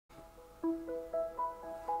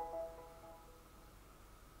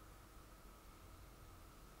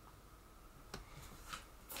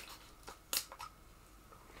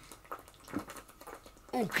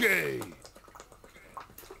Okay.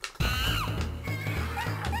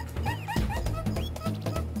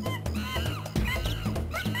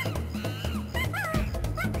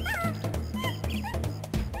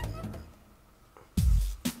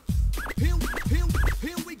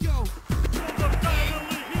 Here we go.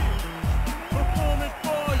 Finally here. Performing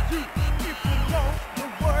for you. If you know the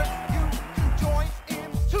words, you can join in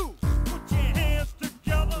too. Put your hands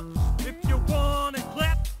together if you wanna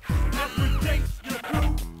clap. As we take you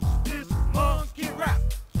through this monkey rap.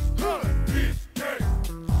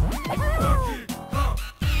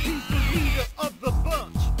 He's the leader of the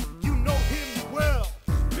bunch. You know him well.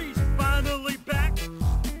 He's finally back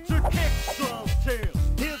to kick some tail.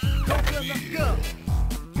 His coconut gun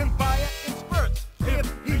can fire in spurts. If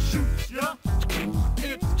he shoots ya,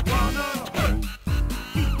 it's gonna hurt.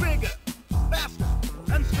 He's bigger, faster,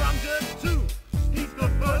 and stronger too. He's the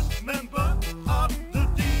first member of the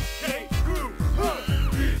DK crew.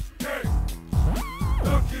 DK,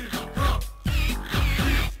 Donkey Kong.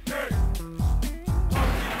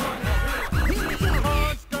 He's a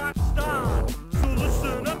hard-start style, so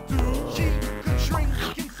listen up, dude. She can shrink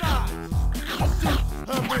in size to suit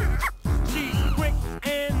her mood. She's quick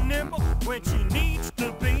and nimble when she needs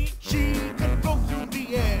to be. She can go through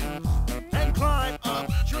the air and climb up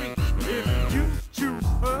trees. If you choose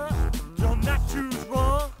her, you'll not choose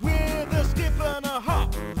wrong. With a skip and a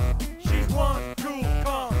hop, she's one cool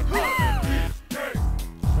Kong. He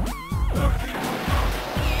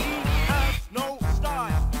has no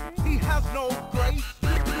style, he has no grace.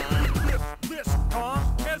 This Kong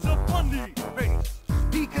has a funny face.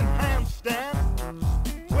 He can handstand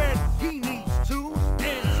when he needs to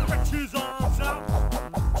and stretch his arms out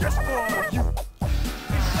just for you.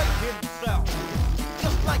 Inflate himself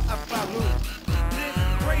just like a balloon. This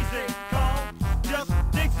crazy Kong just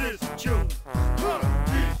digs his tune.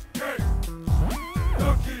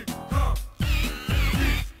 Donkey Kong.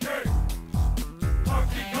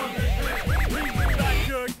 Donkey Kong. He's back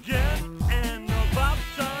again and about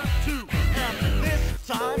time too. And this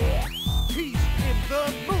time he's in the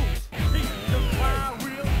mood. He can fly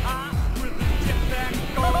real high with his jetpack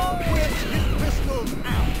on. With his pistols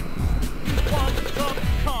out, he's one tough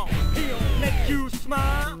Kong. He'll make you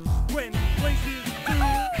smile when he places do.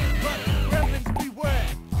 But gremlins beware,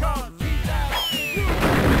 'cause he's after you.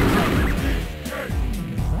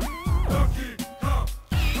 Donkey Kong.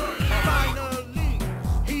 Finally,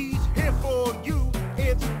 he's here for you.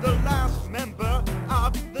 It's the last member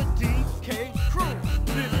of the DK crew.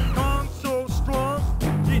 This Kong's so strong,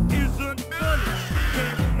 it isn't funny.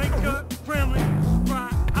 Can make a gremlin cry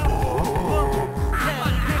out for love.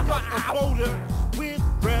 Can pick up a boulder with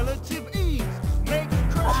relative ease. Makes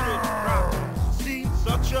crushing rock seem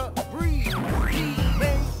such a breeze. He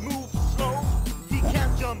may move slow, he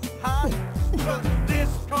can't jump high, but this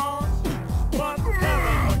Kong's one hell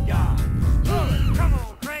of a guy. Come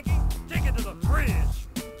on, Cranky, take it to the fridge.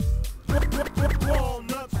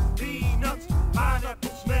 Walnuts, peanuts,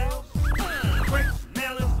 pineapple smells, grapes,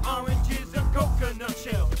 melons, oranges, and coconut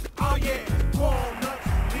shells. Oh yeah, walnuts,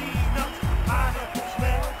 peanuts, pineapple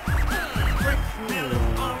smells, grapes,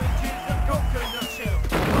 melons, oranges, and coconut shells.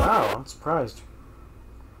 Wow, I'm surprised.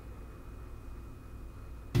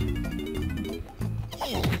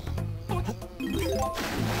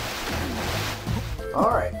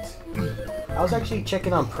 Alright. I was actually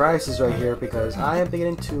checking on prices right here because I am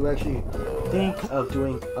beginning to actually think of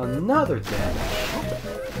doing another damage.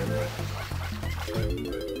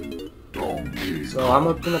 So I'm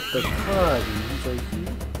opening up the cardies right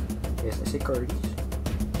here. Yes, I say cardies.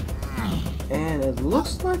 And it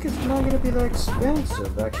looks like it's not going to be that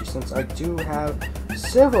expensive actually, since I do have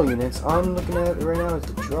several units. All I'm looking at right now is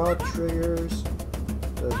the draw triggers,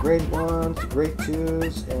 the grade 1s, the grade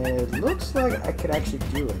 2s, and it looks like I could actually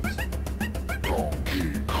do it.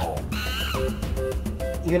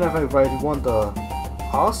 Even if I really want the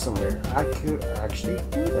awesome rare, I could actually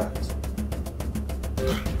do that.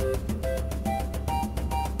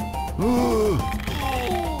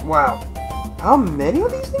 Wow. How many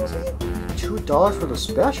of these things are you? $2 for the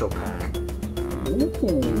special pack. Ooh.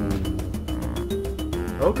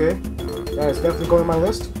 Okay. That is definitely going on my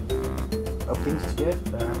list of things to get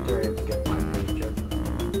after I get my paycheck.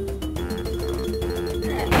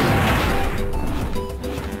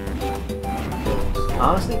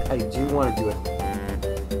 Honestly, I do want to do it.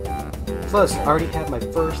 Plus, I already have my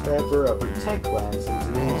first ever Protect class since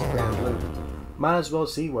the name is Grand Blue. Might as well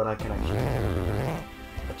see what I can actually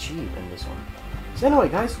achieve in this one. So anyway,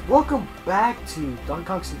 guys, welcome back to Donkey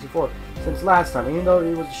Kong 64. Since last time, even though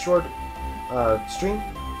it was a short stream,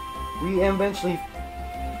 we eventually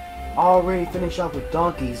already finished off with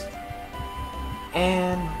donkeys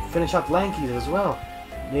and finish off Lanky's as well.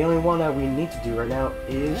 The only one that we need to do right now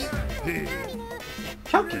is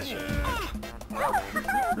Chunky.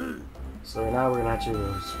 So right now we're gonna have to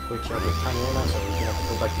switch up the Tiny Anna, so we're gonna have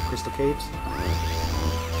to go back to Crystal Caves.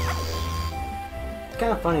 It's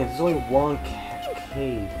kind of funny, there's only one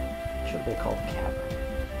cave. Should have been called Cavern.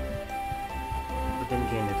 But then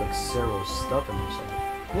again, there's like several stuff in there, so...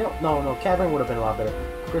 You know, no, Cavern would have been a lot better.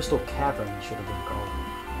 Crystal Cavern should have been called.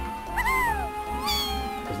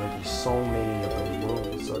 Because like, there's so many of the worlds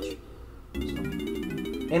and such. So,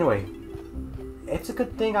 anyway, it's a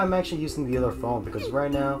good thing I'm actually using the other phone, because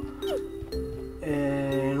right now,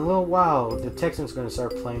 in a little while, the Texans are going to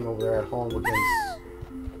start playing over there at home against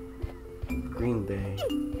Green Bay.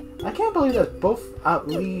 I can't believe that both, at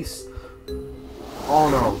least... Oh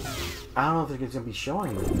no. I don't know if it's going to be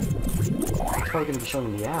showing me. It's probably going to be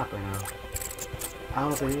showing the app right now. I don't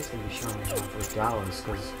know if it is going to be showing the app for Dallas,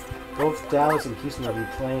 because both Dallas and Houston will be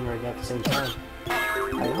playing right now at the same time.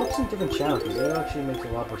 I hope it's in different channels, because it actually makes a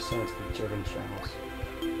lot more sense for different channels.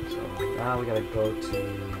 So now we gotta go to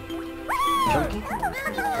Chunky.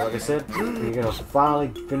 Like I said, we're gonna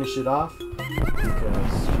finally finish it off,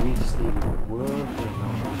 because we just need one thing now.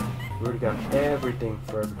 We already got everything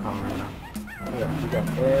for every con right now. Yeah, we got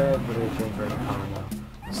everything for every con right now.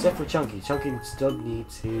 Except for Chunky. Chunky still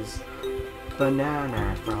needs his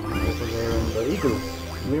banana from over there in the igloo.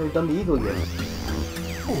 We haven't done the igloo yet.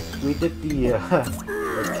 We did the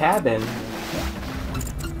cabin,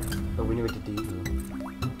 but we never did the igloo.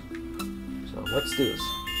 So let's do this.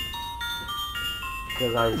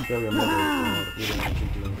 Because I barely remember we didn't actually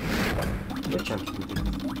do anything. Which Chunky we did?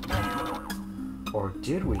 Or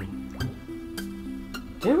did we?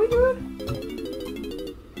 Did we do it?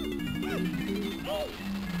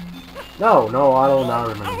 No, I don't now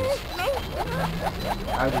remember this.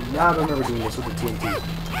 I do not remember doing this with the TNT.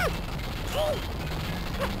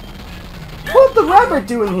 What's the rabbit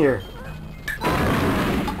doing here?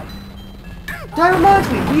 That reminds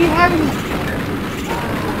me,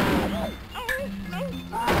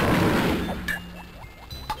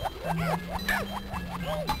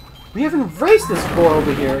 we haven't raced this boy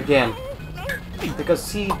over here again.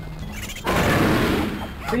 Because he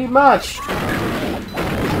pretty much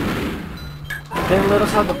didn't let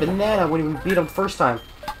us have the banana when we beat him first time.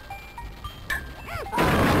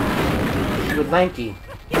 With Lanky.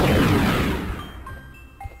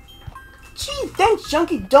 Gee, thanks,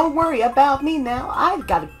 Chunky. Don't worry about me now. I've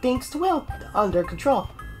got things well under control.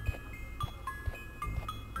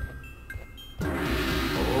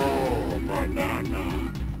 Oh,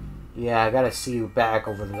 banana. Yeah, I gotta see you back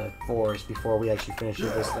over the forest before we actually finish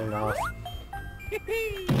this thing off. The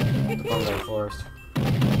fungi forest.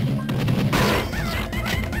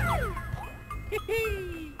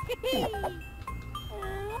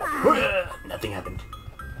 Nothing happened.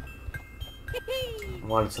 I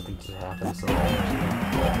wanted something to happen, so then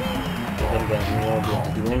we won't be able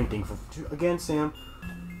to do anything against him.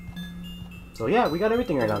 So yeah, we got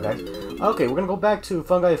everything right now, guys. Okay, we're gonna go back to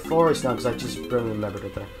Fungi Forest now because I just barely remembered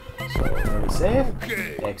it there. So let me save.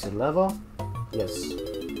 Exit level. Yes.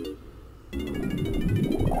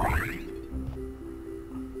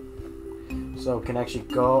 So can actually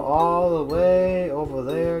go all the way over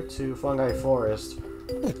there to Fungi Forest.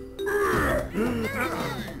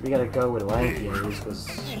 We gotta go with Lanky at least, because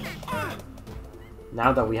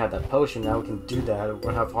now that we have that potion, now we can do that. We're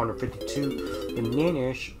gonna have 152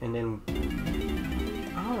 bananas, and then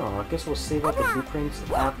I don't know. I guess we'll save up the blueprints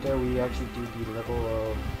after we actually do the level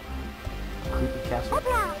of Creepy Castle.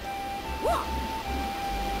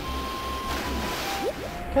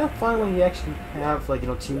 Kind of fun when you actually have, like, you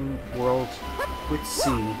know, Team Worlds with C.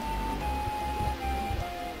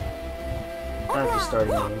 Kind of just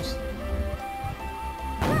starting names.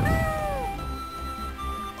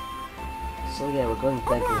 So yeah, we're going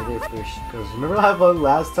back over there first, because remember how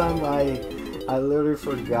last time I literally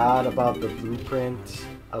forgot about the blueprint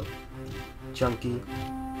of Chunky?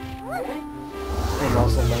 And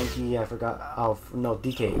also Lanky, I forgot, oh no,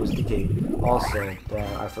 DK, it was DK also,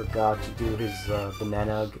 that I forgot to do his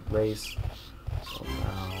banana race. So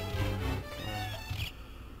now, okay.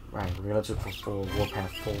 Right, we're gonna look for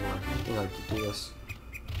Warpath 4 in order to do this.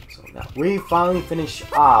 So now, we finally finish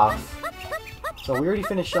off. So we already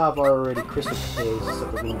finished off already Crystal Caves,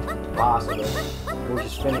 except for the boss of it. We're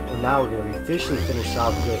just now we're gonna be officially finished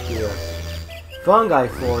off with the Fungi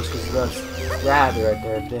Forest, because that's rabbit right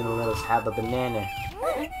there didn't let us have the banana.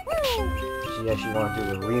 She actually want to do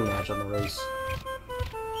a rematch on the race.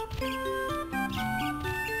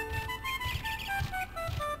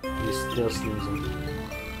 He's still snoozing.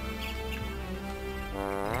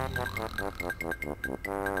 Actually,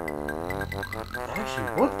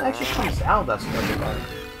 what actually comes out of that special card?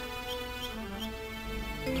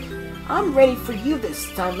 I'm ready for you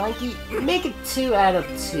this time, Mikey. Make it 2 out of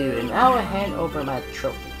 2, and I'll hand over my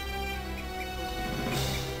trophy.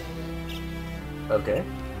 Okay.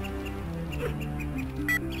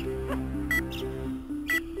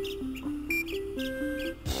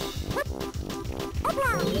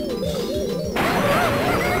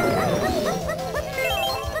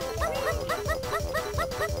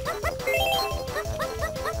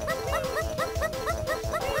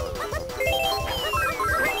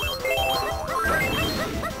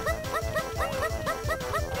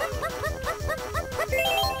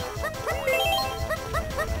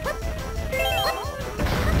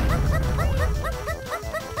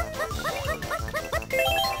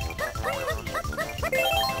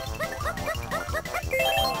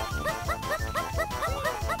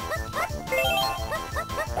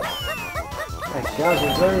 Guys,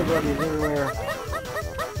 there's everybody everywhere.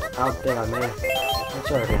 I don't think I made.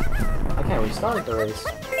 It's alright. I can't restart the race.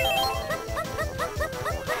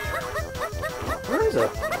 Where is it?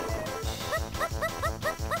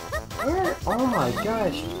 Where? Oh my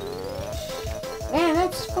gosh. Man,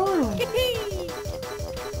 that's fun.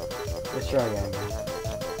 Let's try again, man.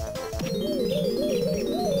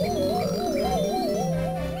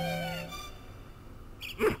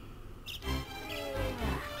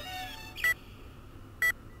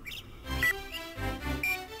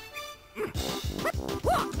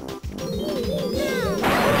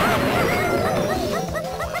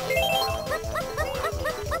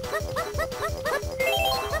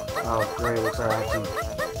 Oh great, looks like I can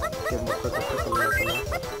get more quicker.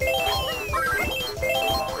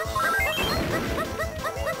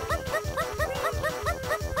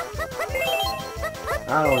 I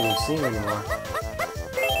don't even see him anymore.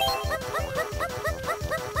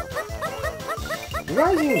 You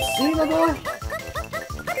guys even see the boy?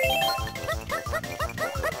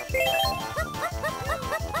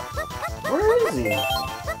 Where is he?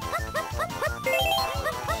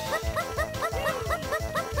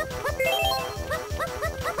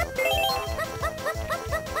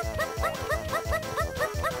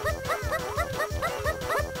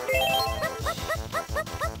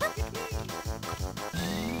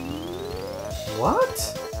 What?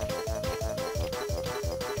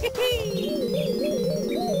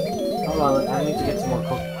 Hold on, I need to get some more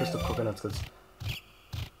crystal coconuts because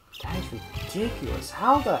that is ridiculous.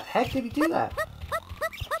 How the heck did he do that?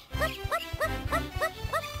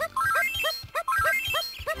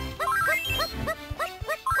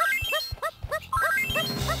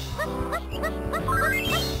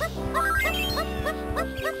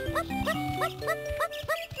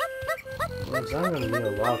 I'm gonna need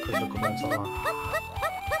a lot of crystal coconuts. Hold on.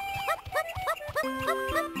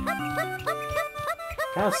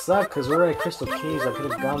 Kinda suck because we're at Crystal Caves. I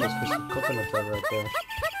could have gotten those crystal coconuts right there.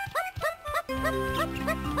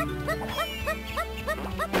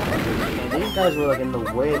 And these guys were like in the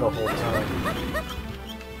way the whole time.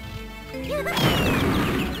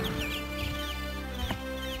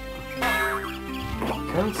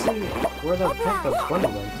 Can't see where the heck the bunny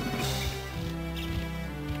went.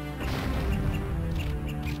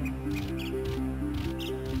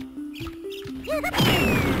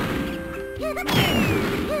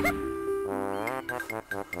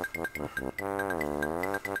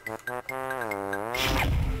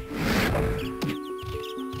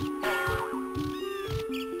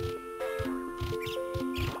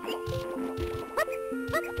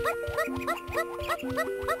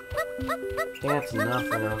 That's enough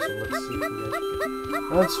for now, so let's see if we can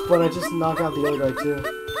get... That's fun, I just knocked out the other guy too.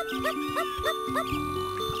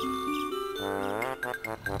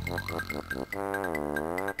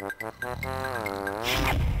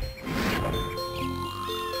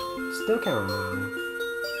 Still can't remember.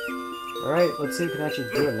 Alright, let's see if we can actually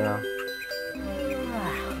do it now.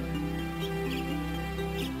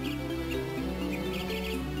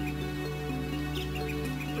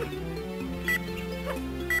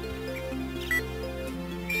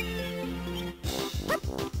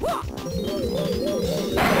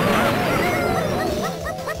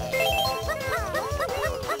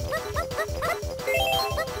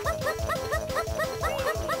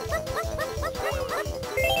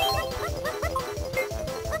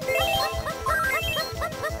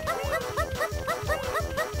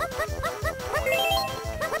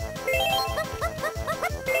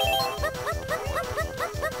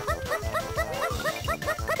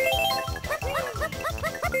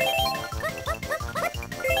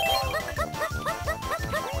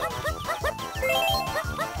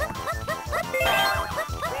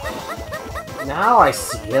 Now I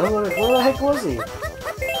see him. Where the heck was he?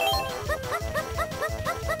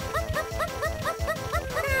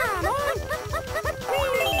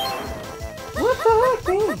 What the heck,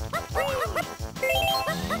 man?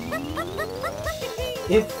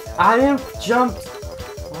 If I didn't jump...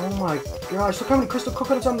 Oh my gosh, look how many crystal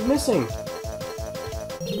coconuts I'm missing.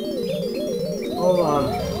 Hold on.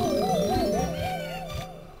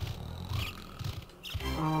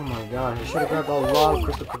 Oh my god, I should have grabbed a lot of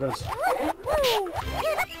crystal coconuts.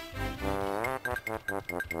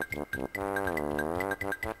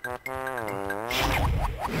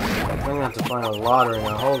 I'm gonna have to find a lottery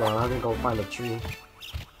now. Hold on, I'm gonna go find a tree.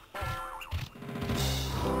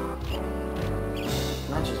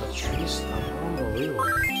 Not just a tree stump, unbelievable.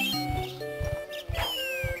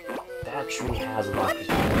 That tree has a lot of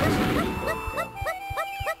crystal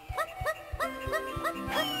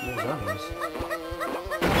coconuts.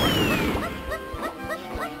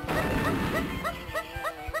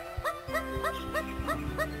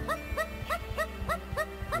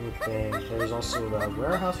 Okay, there's also a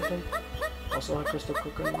warehouse, I think. Also on crystal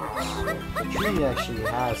coconuts. The tree actually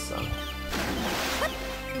has some.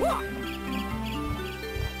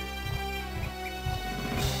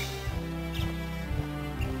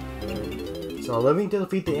 So let me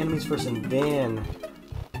defeat the enemies first, and then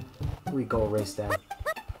we go race that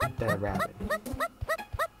rabbit.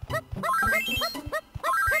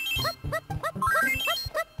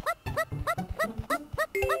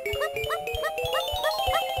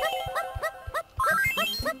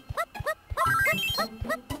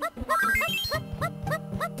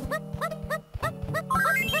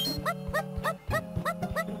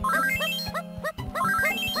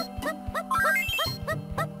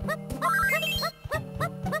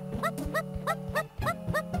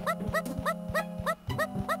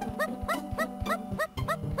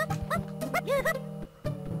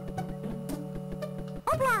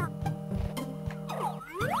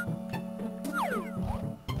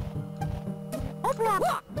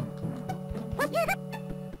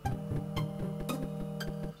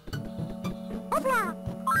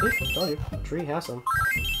 See, told you, tree has some.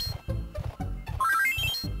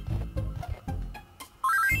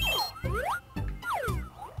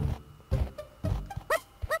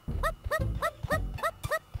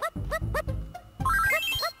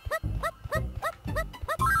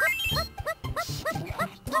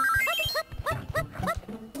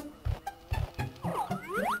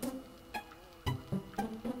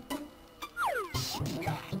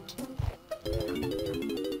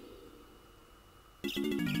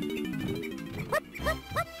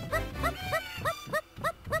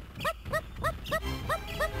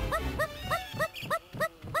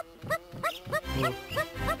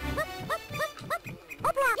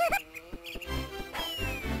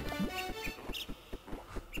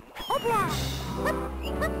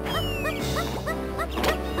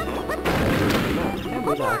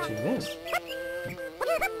 I actually missed.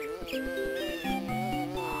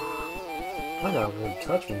 I got one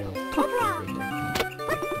touch me now.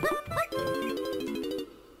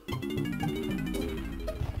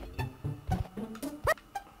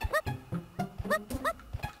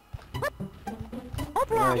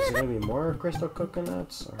 Alright, is there gonna be more crystal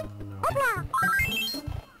coconuts or no?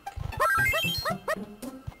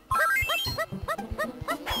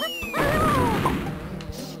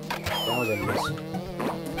 That was a miss.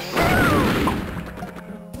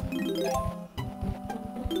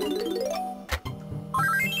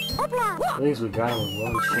 At least we got him with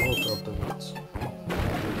one shot of the woods.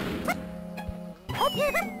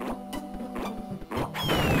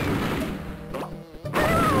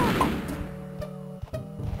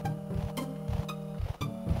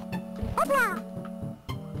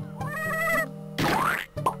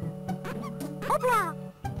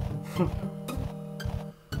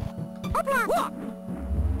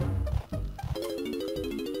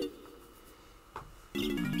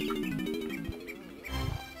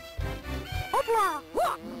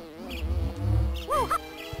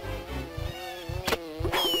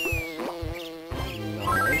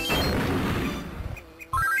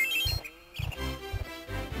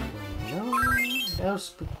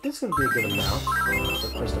 This is gonna be a good amount for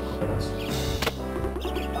crystal coconuts.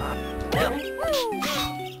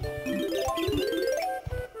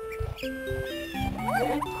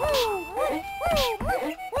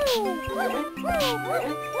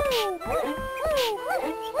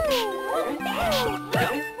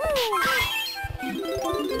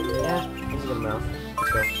 Yeah, this is a good amount.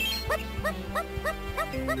 Let's go.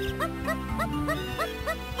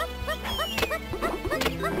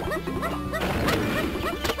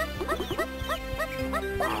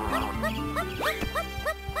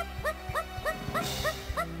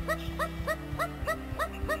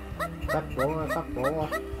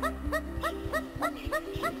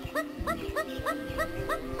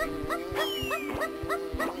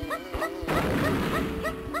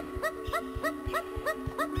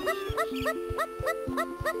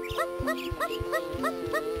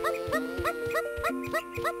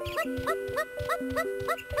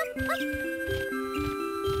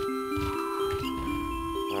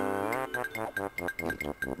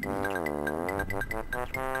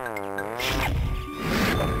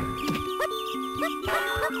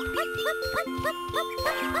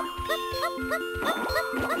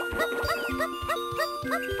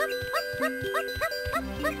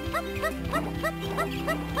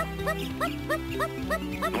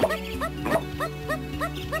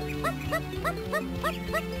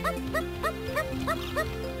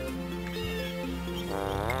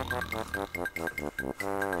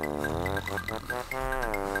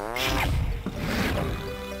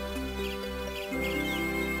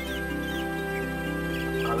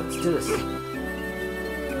 Let's do this.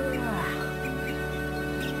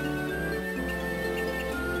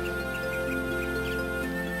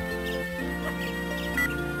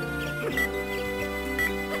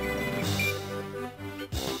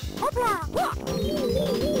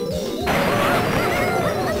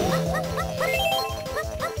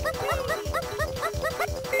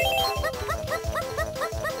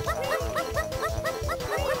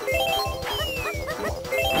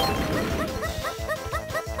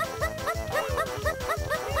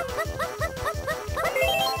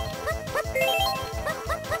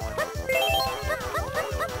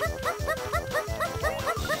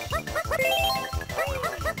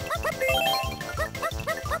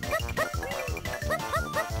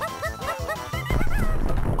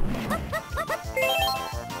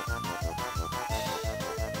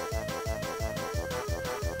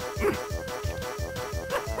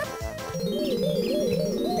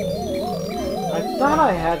 I thought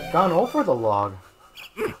I had gone over the log.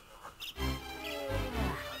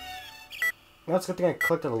 That's a good thing I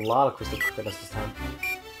collected a lot of crystal crickets this time.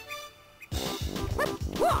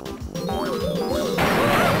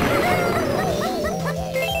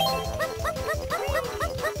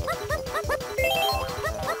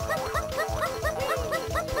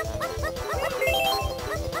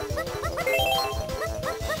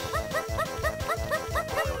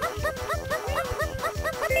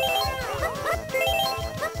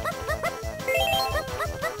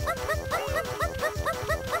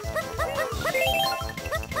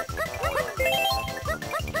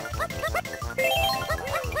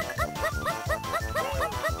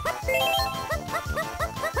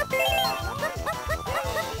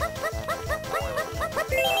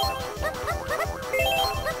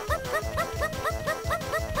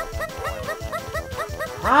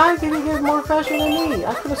 I didn't get more faster than me.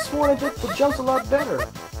 I could have sworn I did the jumps a lot better.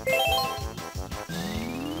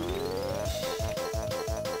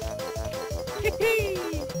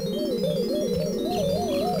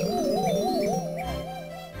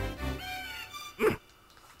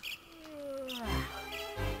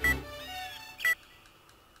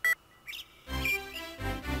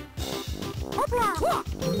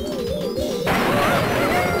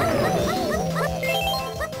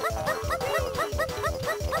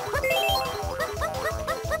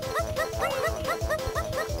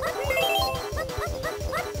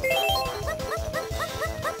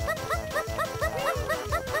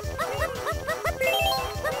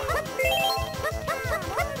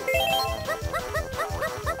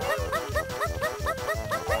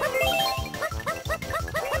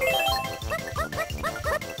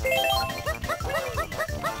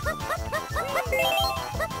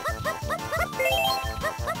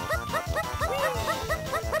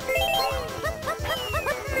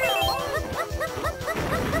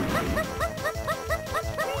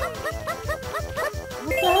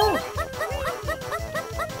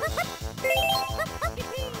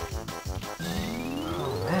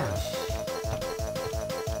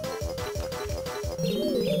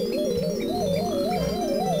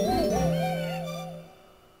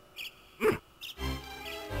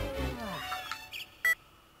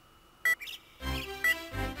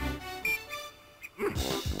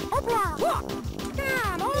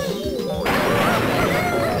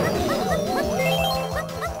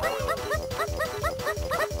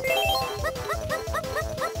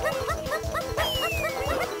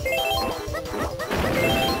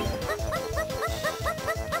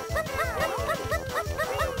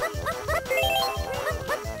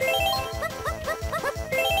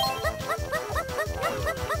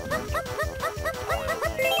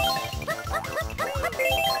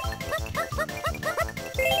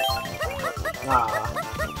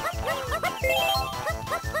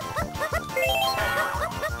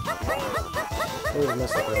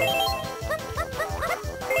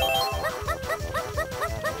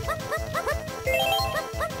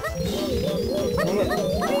 Dang it.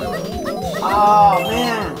 Oh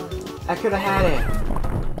man! I could have had it.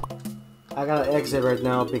 I gotta exit right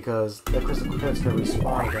now because the crystal coconuts can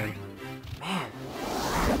respawn again. Man.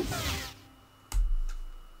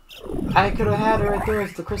 I could have had it right there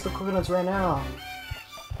as the crystal coconuts ran out.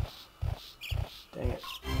 Dang it.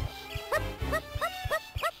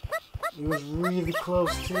 He was really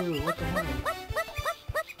close too. What the hell?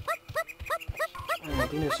 I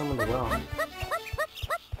think there's someone in the well.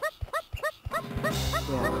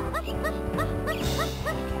 Yeah.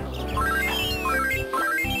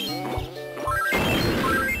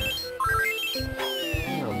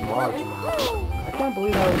 I can't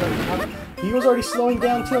believe how he was already slowing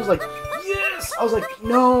down too. I was like, yes! I was like,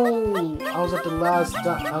 no! I was at the last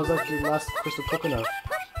crystal coconut.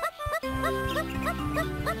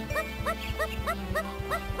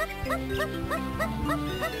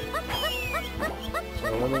 So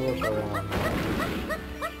let me look around.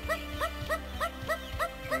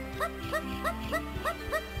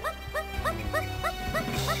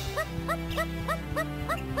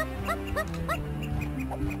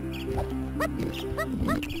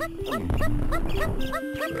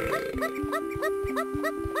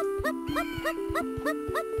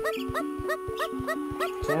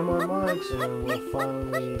 Ten more mics and we'll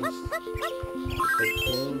finally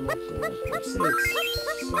begin with the, let's say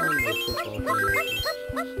it's Sunday football game.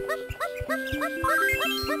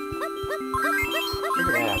 Look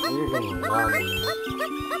at that, we're getting wobbly.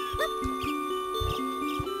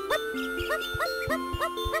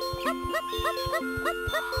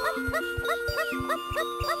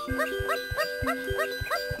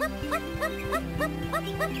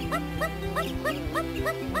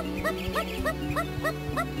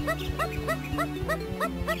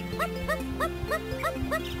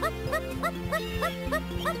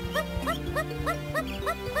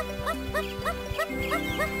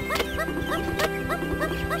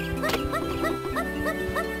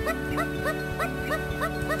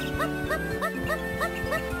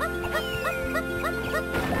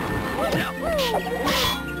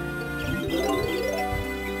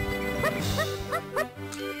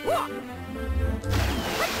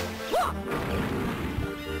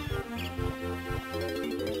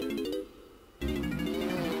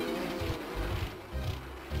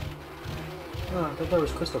 Oh, I thought there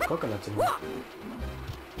was crystal coconuts in here.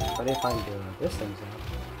 I didn't find this thing's out.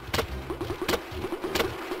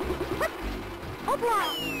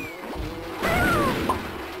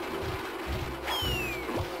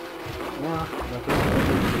 Yeah, no crystal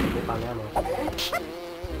coconuts. They found ammo.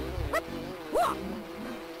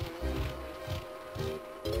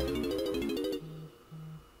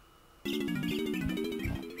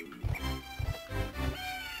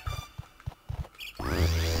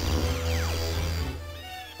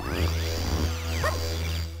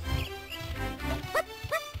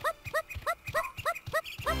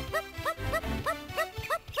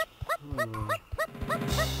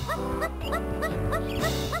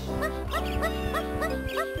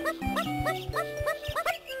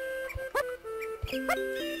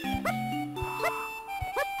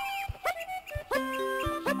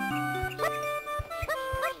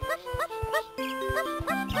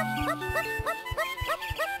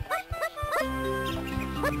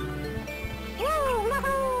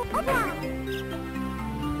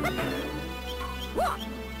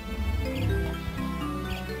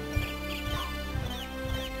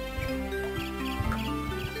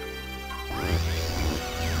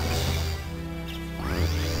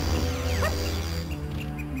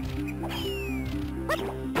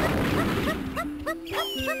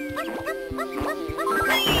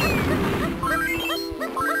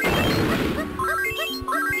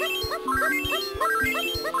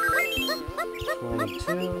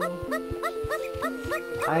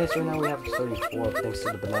 Highest right now we have 34 thanks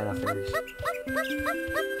to the banana fairies.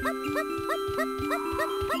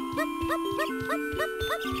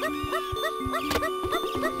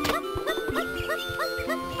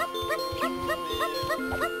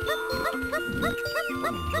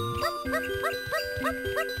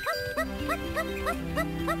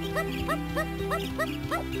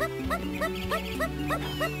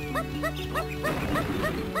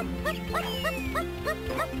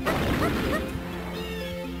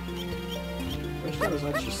 Wish there was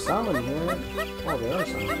actually some in here. Oh, there are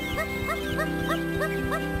some.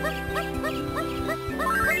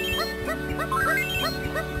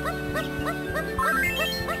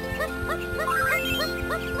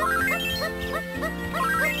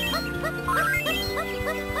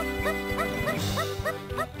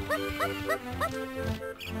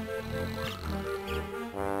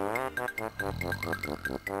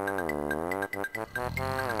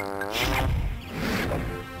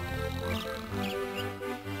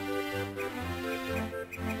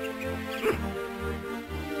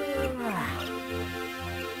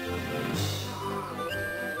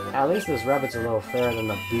 At least this rabbit's a little fairer than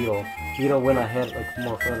the beetle. Beetle went ahead like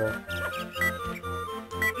more further.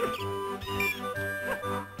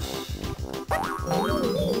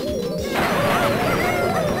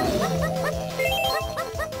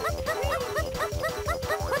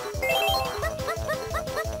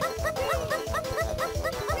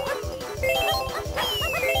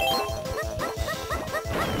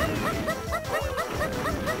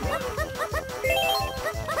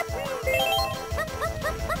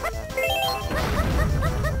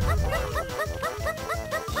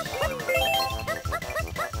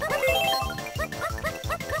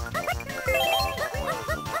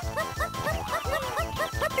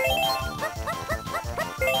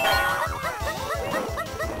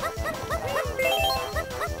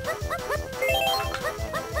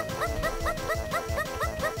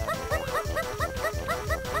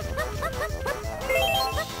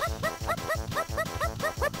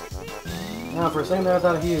 Now, for a second there, I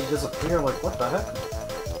thought he would disappear. Like, what the heck?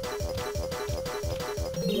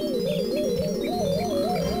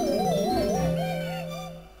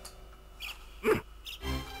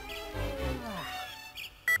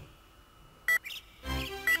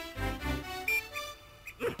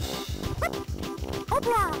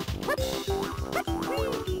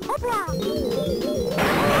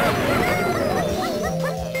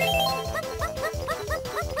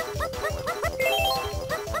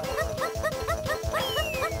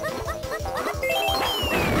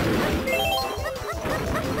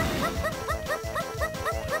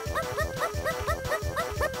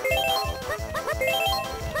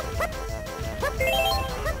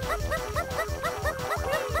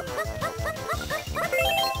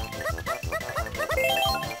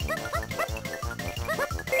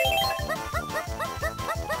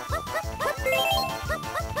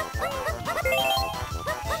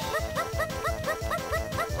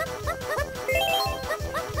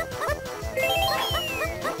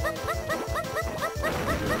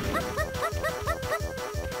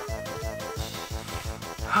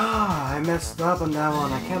 I messed up on that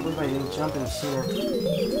one. I can't believe I didn't jump in sooner.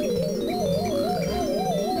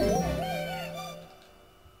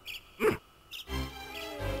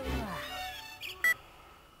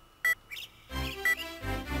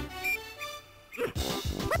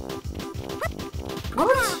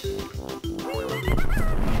 What?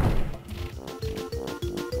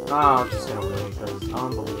 Oh, I'm just gonna wait because it's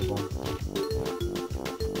unbelievable.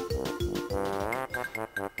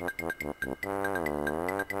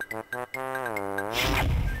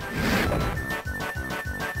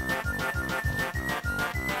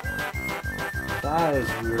 That is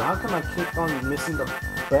weird. How come I keep on missing the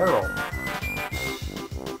barrel?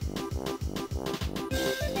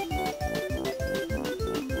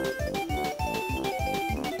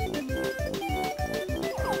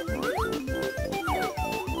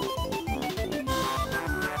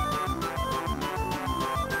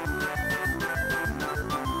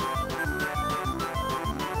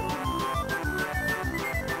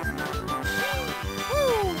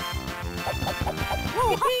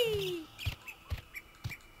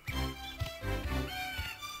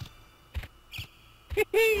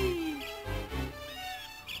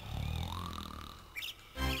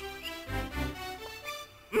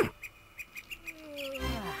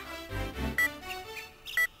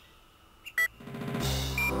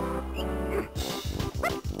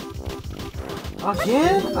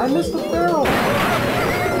 Again? I missed the barrel!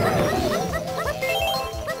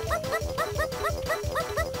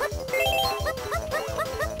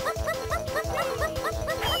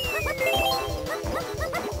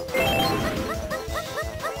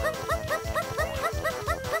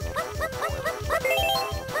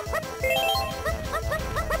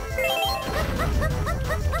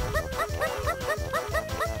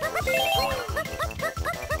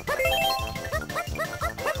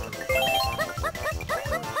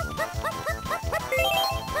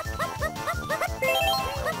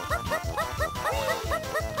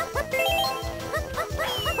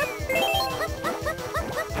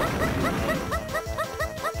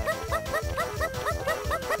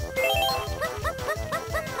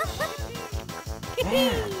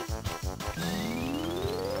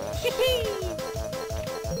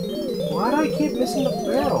 Why do I keep missing the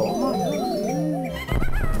barrel? Oh my god.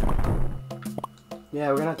 Yeah,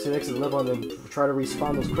 we're gonna have to exit the level and then try to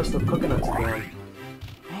respawn those crystal coconuts again.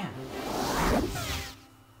 Man.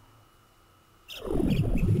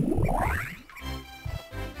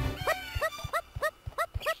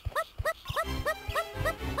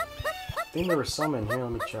 I think there were some in here,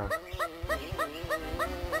 let me check.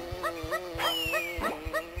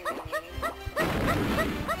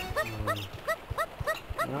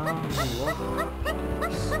 what?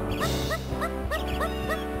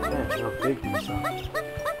 Man, how big these are.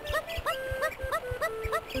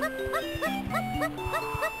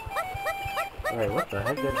 Alright, what the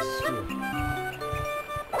heck? That's weird.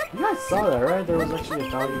 You guys saw that, right? There was actually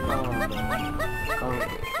a Donkey Kong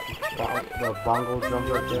the bongo drums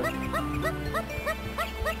right there.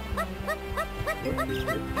 What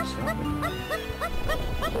just happened?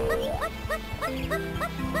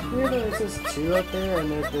 It's weird that it says 2 right there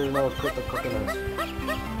and there's no put the coconuts.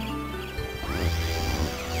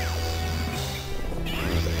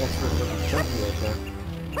 That's for the chunky right there.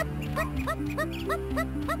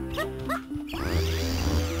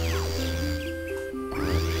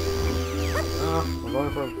 We're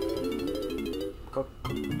going for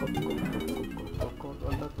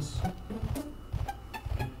coconuts.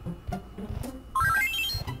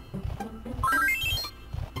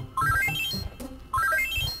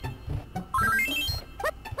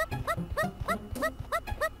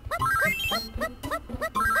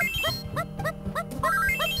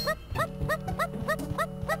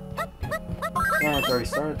 Yeah, it's already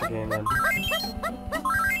started the game then.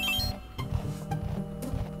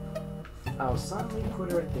 I'll suddenly put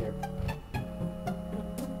it right there.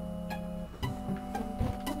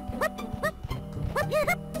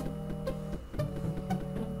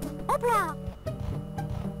 Oooooh!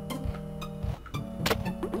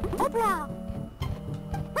 Oooooh!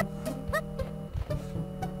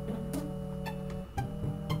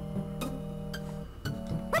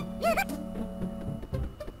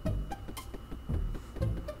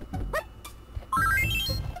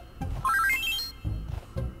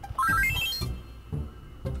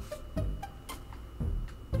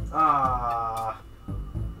 Ah,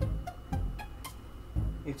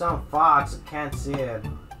 it's on Fox. I can't see it.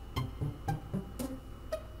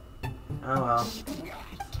 Oh well.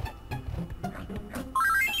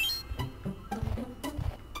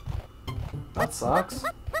 That sucks.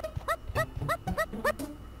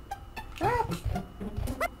 Oooooh!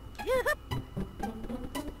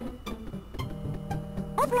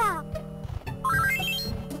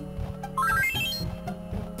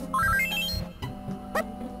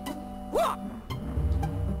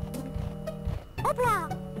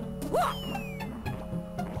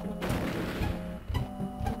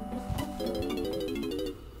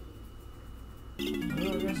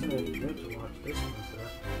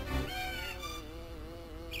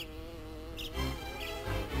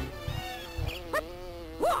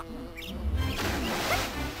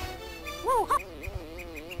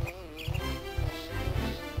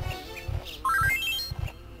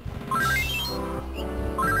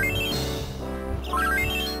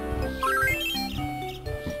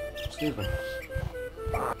 Excuse me.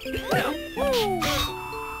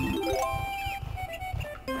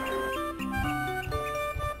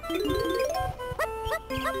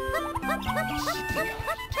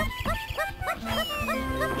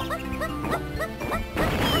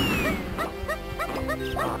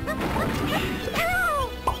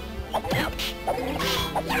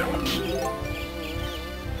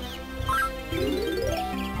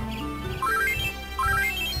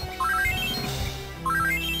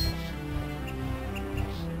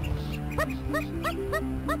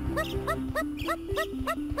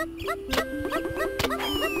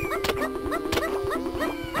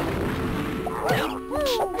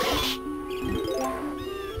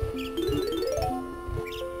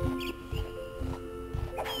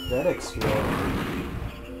 That explode.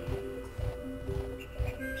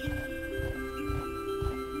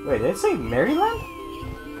 Wait, did it say Maryland?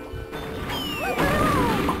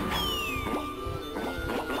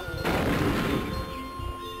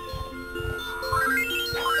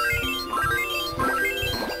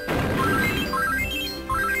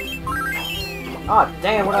 Ah,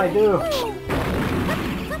 damn, what'd I do?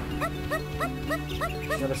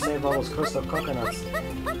 Gotta save all those crystal coconuts.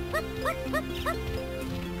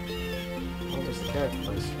 Oh, there's the character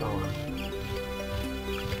place. Oh.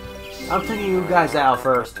 I'm taking you guys out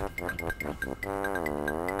first. We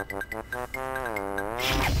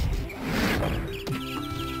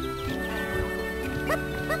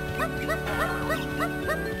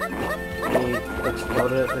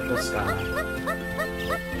exploded it in the sky.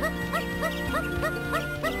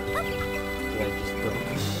 Yeah, just do it.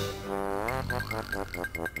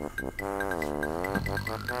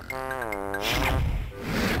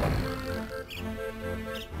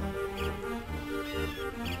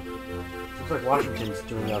 Looks like Washington's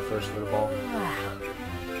doing that first for the ball.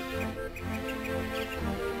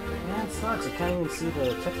 Man, it sucks. I can't even see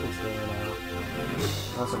the textbooks thing right now.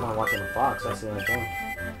 Unless I'm watching the Fox, that's the only thing.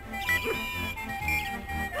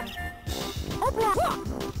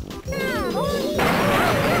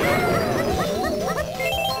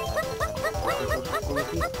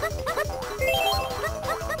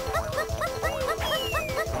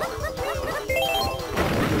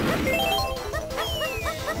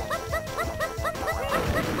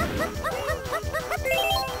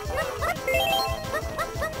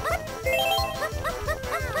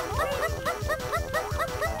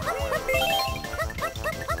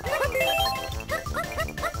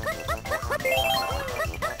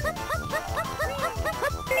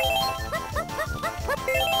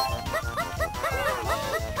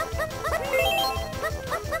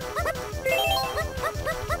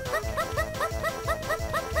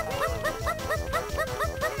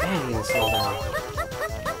 didn't slow down.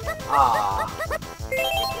 Ah.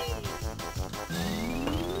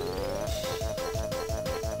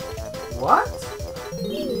 What?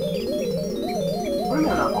 We're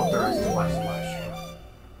not authorized to watch the live stream.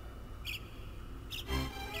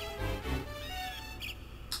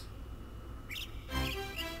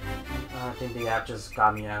 I think the app just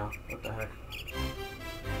got me out. What the heck?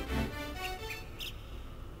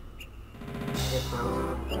 It froze.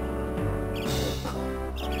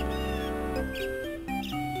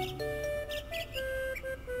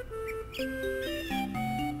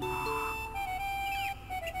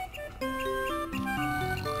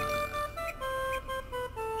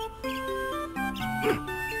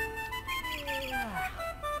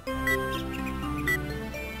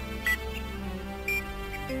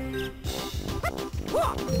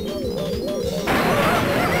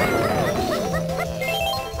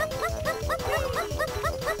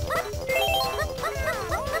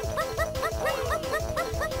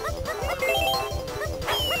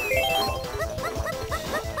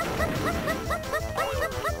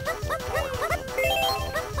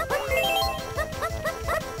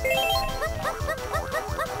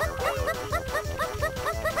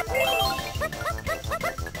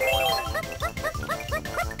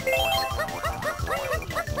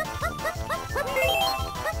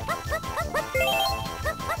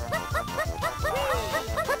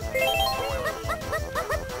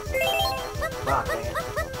 Ah, dang it.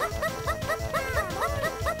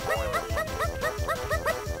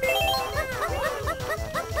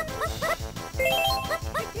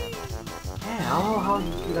 Man, I don't know how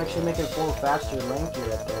you could actually make it fall faster and lanky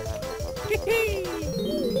right there.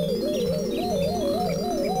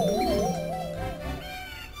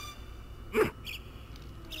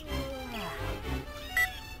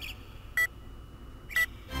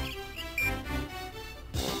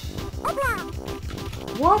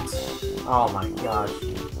 What? Oh my gosh.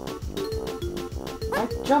 I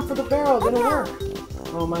jumped for the barrel, it didn't work.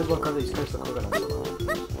 Oh, might as well cut these crystal coconuts alone.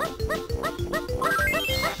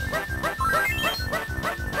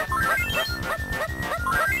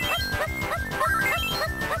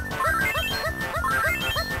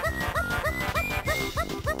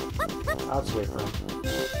 I'll just wait for him.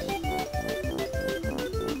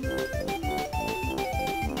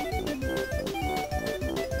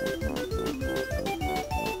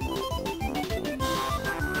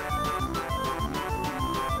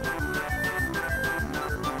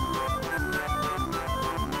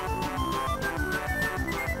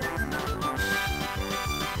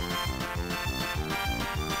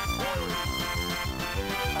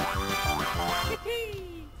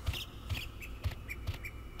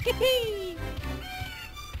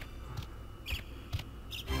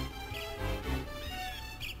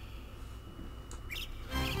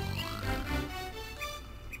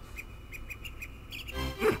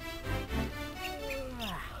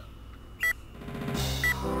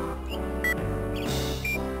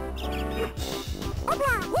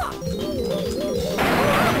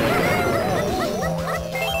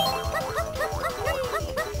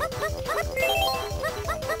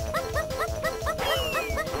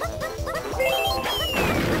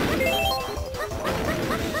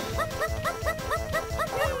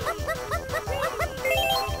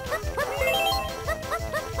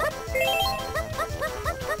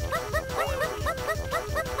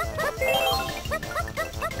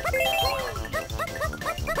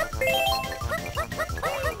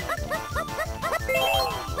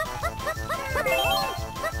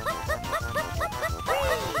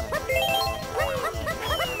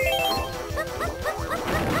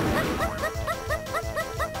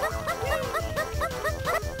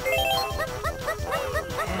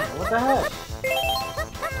 What the heck?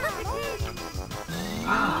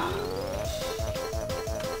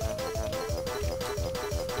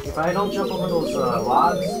 If I don't jump over those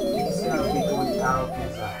logs, he's gonna be going out of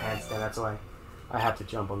his handstand. That's why I have to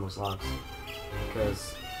jump on those logs.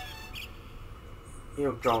 Because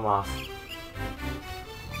he'll throw him off.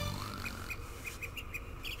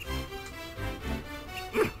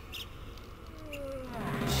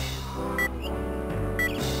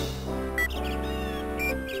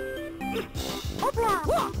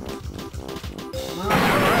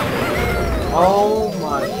 Oh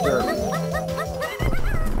my DERP.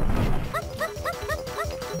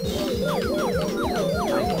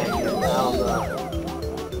 I can't get it out of the...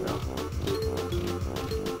 No.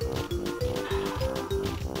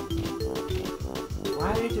 Why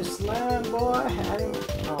did you just slam, boy? I didn't...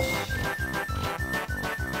 Oh my god.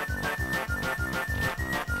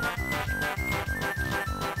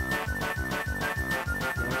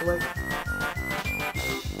 You have to wait.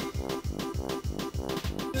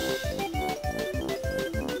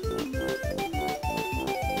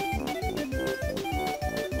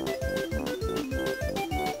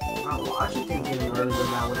 hurry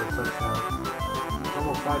them out with a touchdown. It's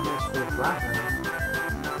almost 5 minutes for the drive, man.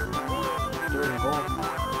 Third and goal.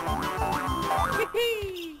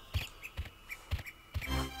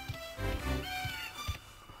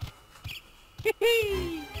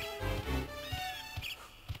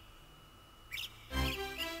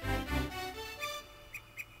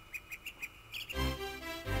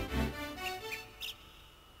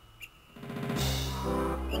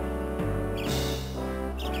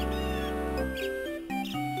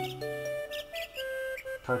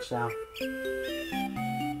 Touchdown.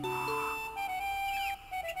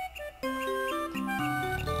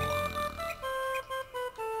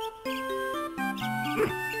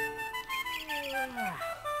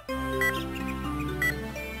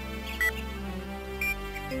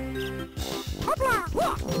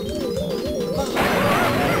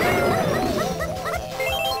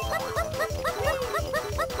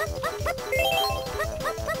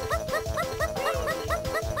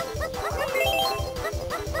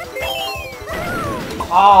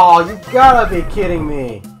 Oh, you gotta be kidding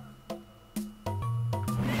me!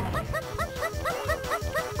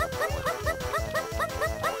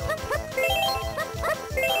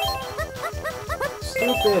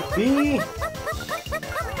 Stupid bee!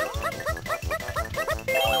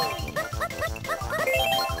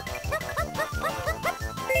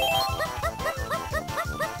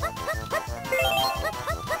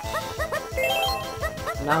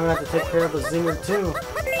 Now I'm gonna have to take care of the zinger too.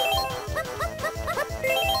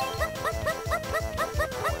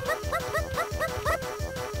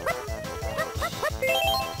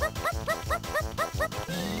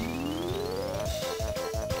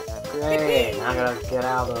 Great, now I gotta get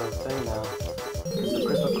out of the thing now. Because the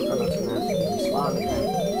crystal coconut's gonna have to respawn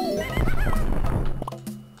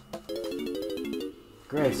again.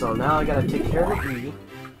 Great, so now I gotta take care of the E.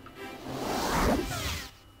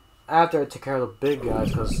 After I take care of the big guys,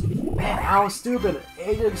 because, man, I was stupid.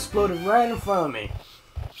 It exploded right in front of me.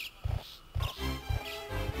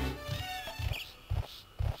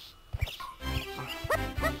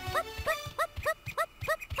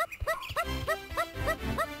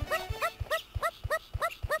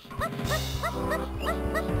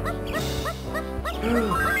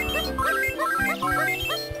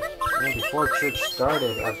 And before church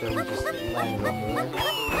started, after we just landed over there,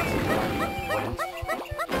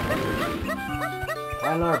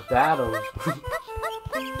 and our battle. It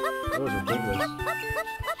was ridiculous.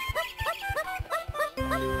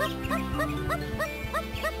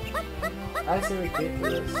 I say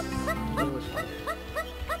ridiculous. It was fun.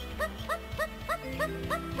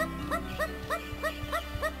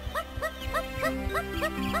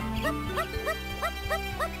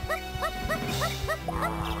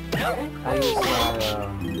 I use my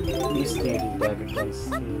East Lady deck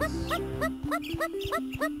against these.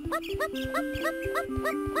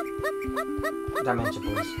 Dimension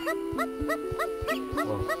boys.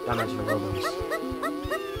 Well, dimension robots.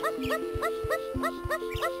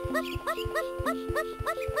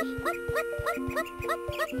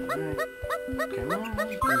 Alright. Come on. I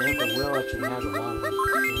think the wheel actually has a lot of them.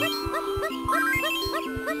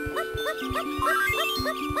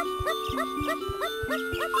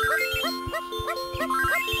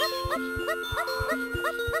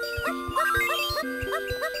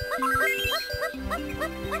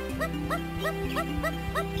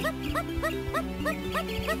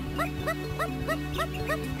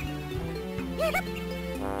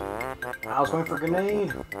 I was going for a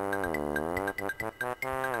grenade.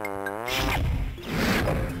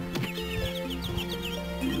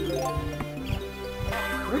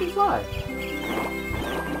 Where'd he fly?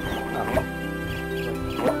 Oh.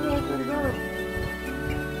 Where did he go?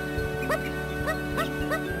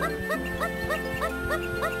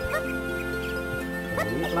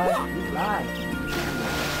 You fly, you fly.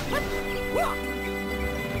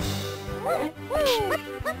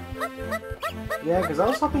 Yeah, because I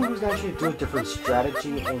was hoping he was going to actually do a different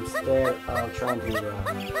strategy instead of trying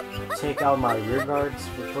to take out my rear guards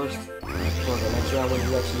for the next round when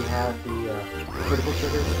he actually had the critical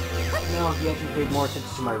triggers. No, he actually paid more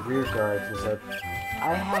attention to my rear guards and said,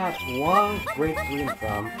 I had one grade 3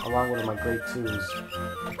 from, along with my grade 2s.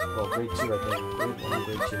 Well, grade 2 right there. Grade 1 and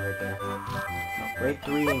grade 2 right there. No, grade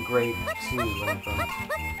 3 and grade 2 went from.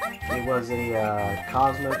 It was a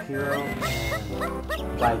Cosmic Hero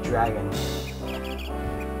and White Dragon.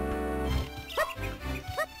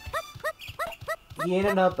 He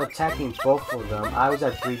ended up attacking both of them. I was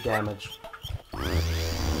at 3 damage.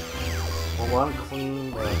 Well, one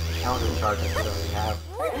clean the counter charge I could already have.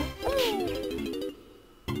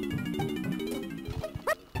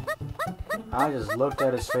 I just looked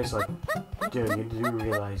at his face like, dude, you do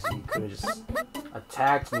realize you could have just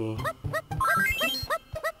attacked me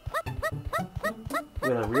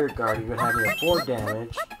with a rear guard, he would have me at 4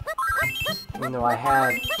 damage. Even though I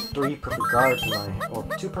had 3 perfect guards in my hand, or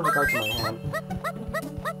 2 perfect guards in my hand.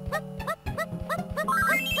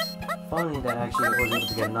 Funny that actually I was able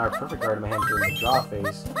to get another perfect guard in my hand during the draw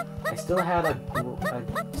phase. I still had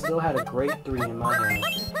a grade 3 in my hand.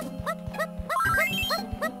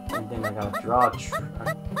 And then I got a draw.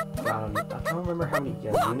 I don't remember how many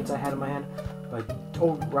units I had in my hand, but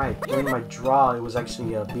oh right, during my draw it was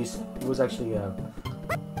actually a beast. It was actually a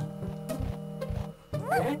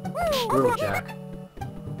BAWTRACK.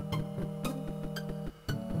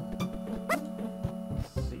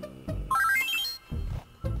 Let's see.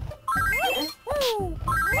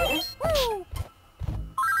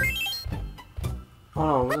 Oh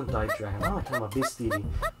no, it wasn't BAWTRACK. What am I talking about? BAWTRACK.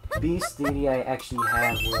 BAWTRACK I actually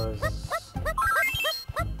had was...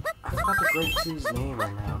 I forgot the grade 2's name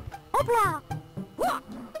right now.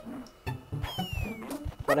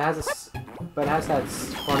 But it has that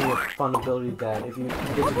fun ability that if you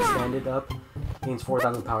get to stand it up, it gains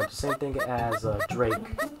 4,000 power. The same thing as Drake.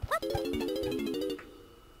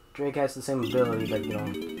 Drake has the same ability that, you know,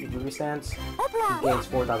 if you restands, he gains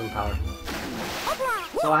 4,000 power.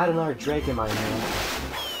 So I had another Drake in my hand.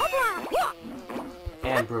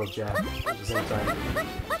 And BAWTRACK at the same time.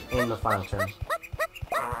 In the final turn.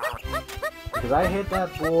 Because I hit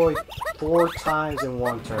that boy 4 times in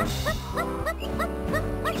 1 turn.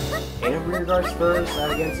 And rear guards first,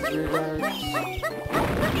 not against his rear guards.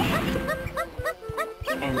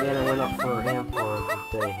 And then I went up for him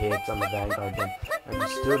for the hits on the vanguard again. I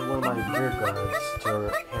restood one of my rear guards to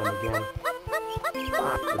him again.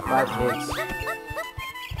 With 5 hits.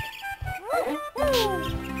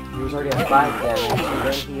 He was already at 5 damage, and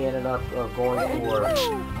then he ended up going for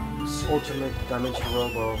Ultimate Dimension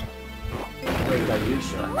Robo. Wait,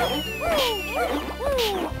 Dayusha.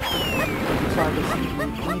 So I guess he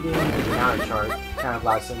didn't get the counter chart, kind of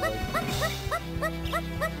last like.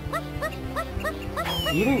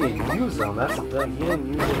 He didn't even use them, that's the thing. He didn't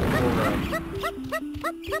use it for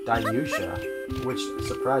Dayusha, which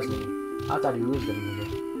surprised me. I thought he was gonna use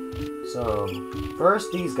it. So,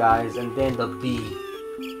 first these guys, and then the B.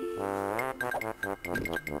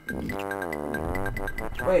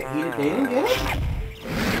 Wait, they didn't get it?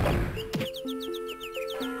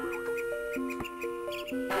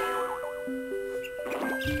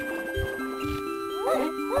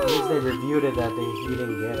 At least they reviewed it that he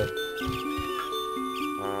didn't get it.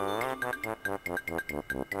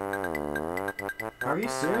 Are you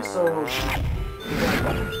serious? So...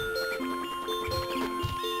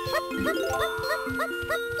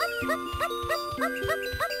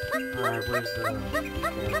 Alright, where's the...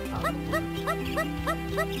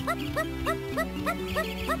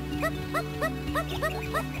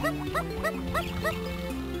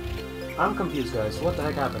 I'm confused, guys. What the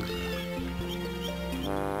heck happened?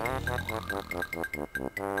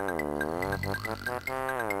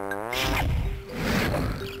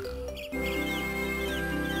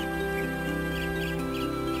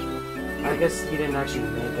 I guess he didn't actually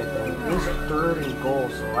make it then. He was 3rd in goal,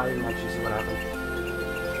 so I didn't actually see what happened.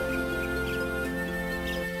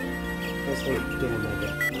 I guess they didn't make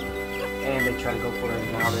it. And they tried to go for it,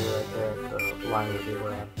 and now they're right there at the line where they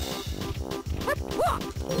were at.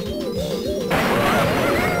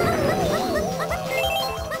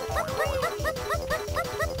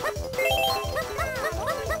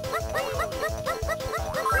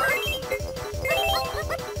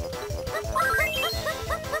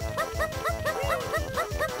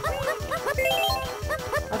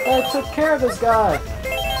 I took care of this guy!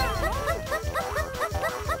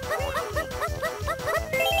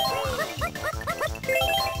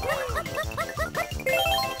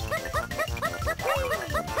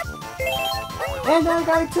 And that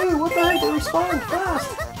guy too! What the heck? They respawn fast!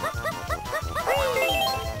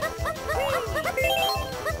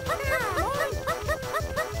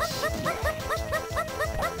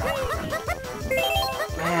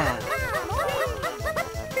 Man!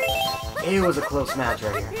 It was a close match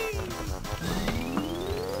right here.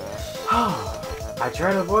 I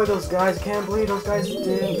tried to avoid those guys. I can't believe those guys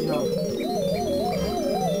didn't, you know.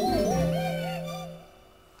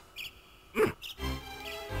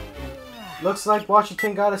 Looks like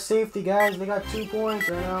Washington got a safety, guys. They got 2 points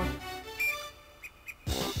right now.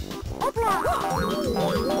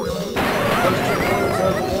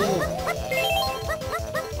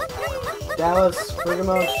 Dallas pretty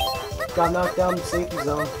much got knocked down in the safety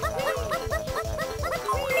zone.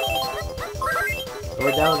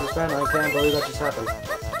 We're Dallas' fan, I can't believe that just happened.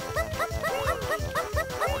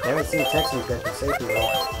 I haven't seen Texans get the safety though.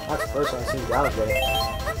 That's the first time I've seen Dallas get it.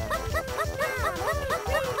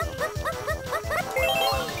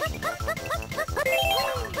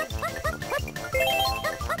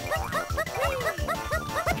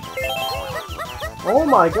 Oh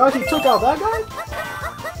my gosh, he took out that guy?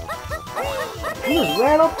 He just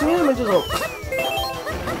ran up to him and just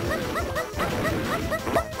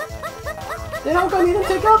Then how come he didn't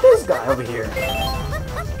take out this guy over here?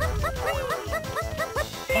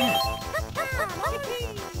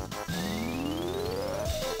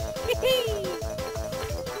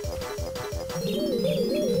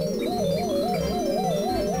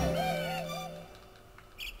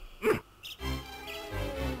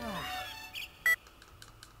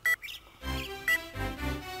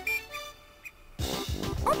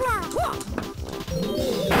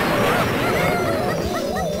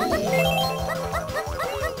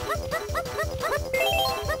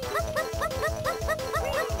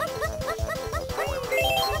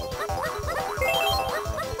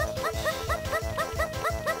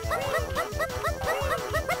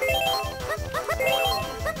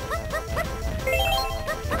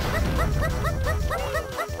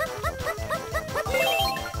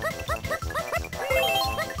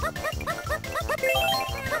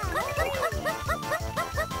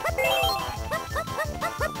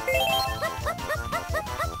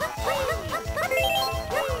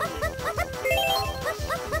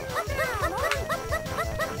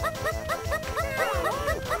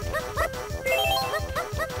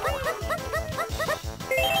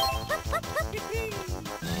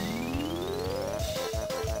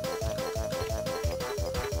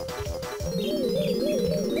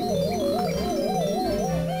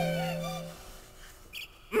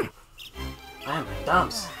 I'm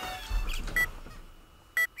dumps.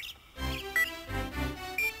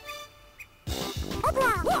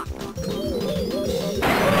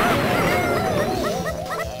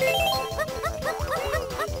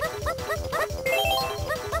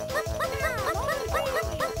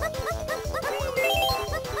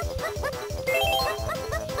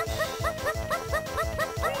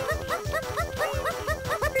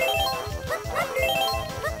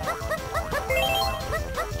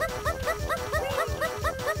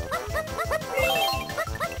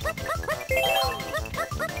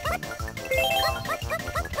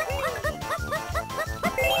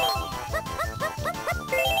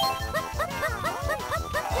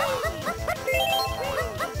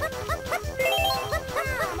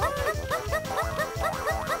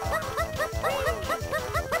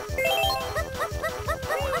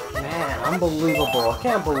 Unbelievable, I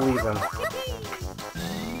can't believe him.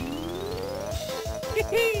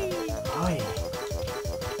 Oy.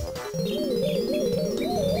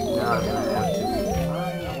 Now I'm gonna have to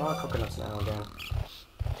find a lot of coconuts now again.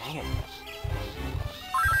 Dang it.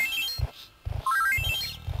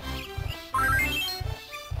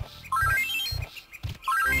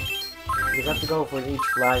 You have to go for each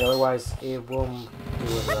flag, otherwise it won't do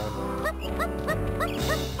it right.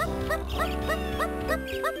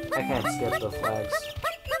 I can't skip the flags.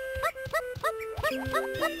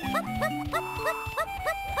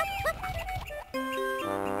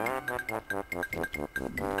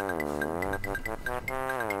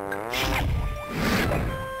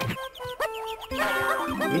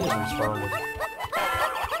 He just responded.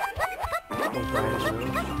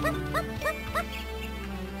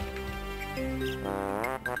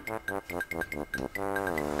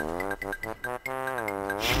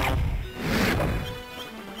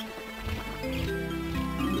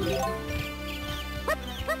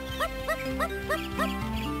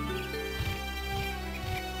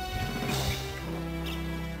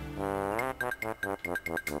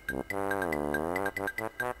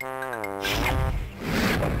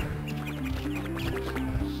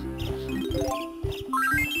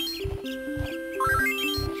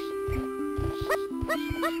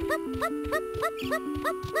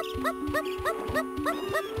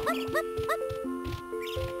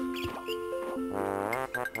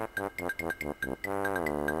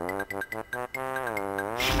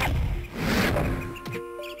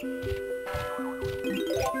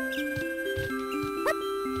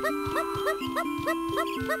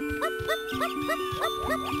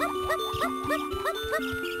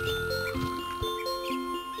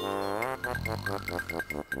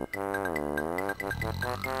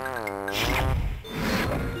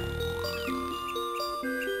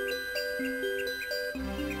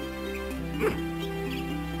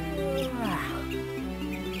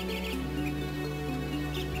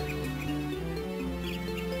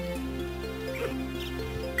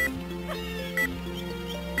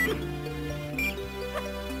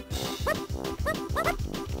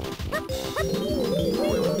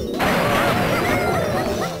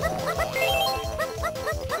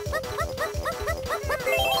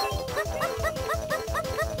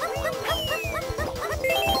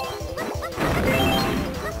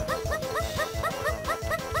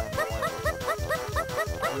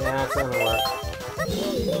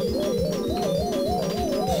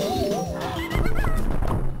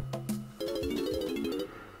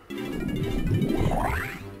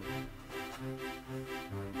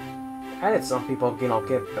 I did some people, you know,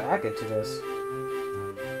 get back into this.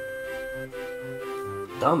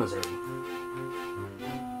 Dumb as early.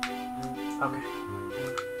 Okay.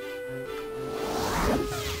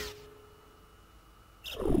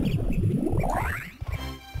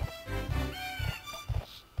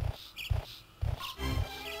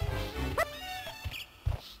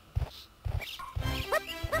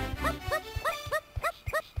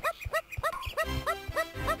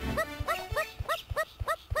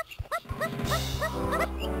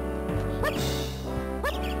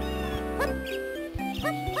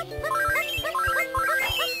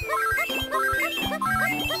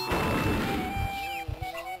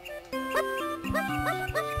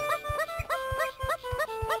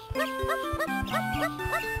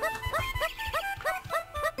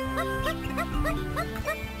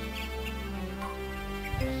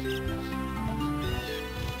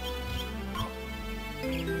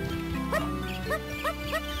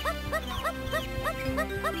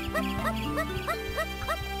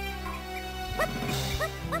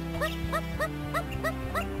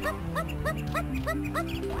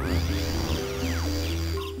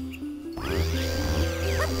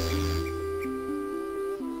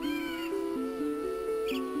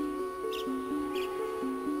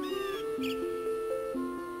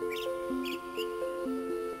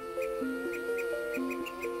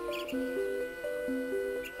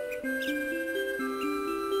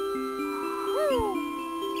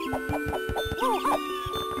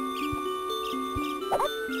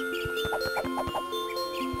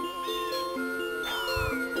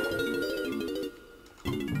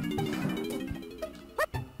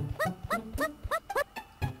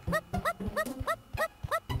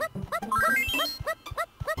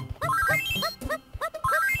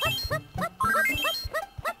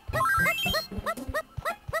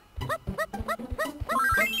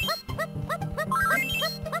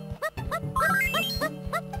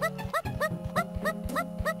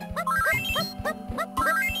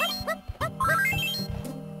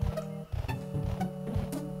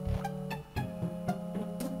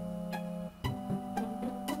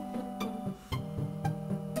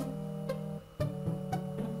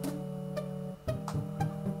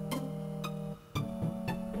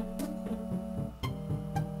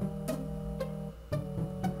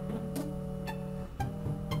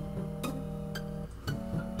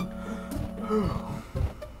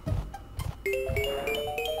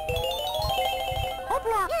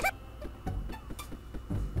 Hoopla!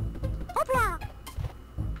 Hoopla!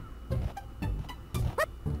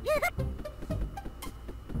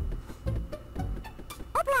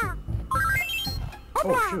 Hoopla!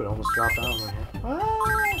 Oh shoot, I almost dropped out of my head. Ah!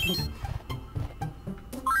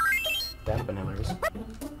 Damn bananas.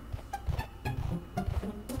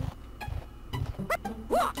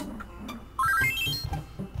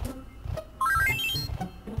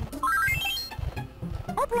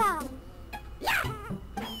 Hoopla!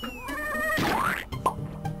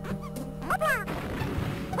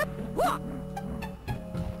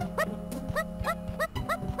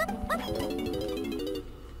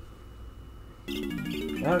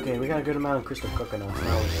 Okay, we got a good amount of crystal coconuts.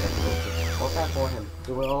 Now we just have to go to that for him.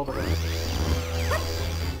 Do it all over again.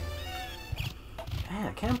 Man,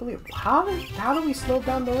 I can't believe how do we slow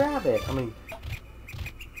down the rabbit? I mean, I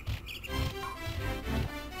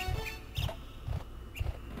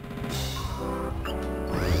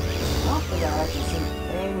don't think I actually seen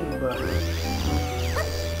anybody.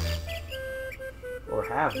 Or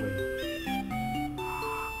have we?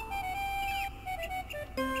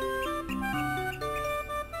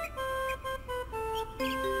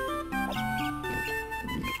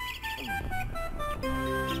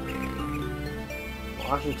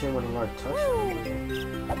 Washington with a large touchdown.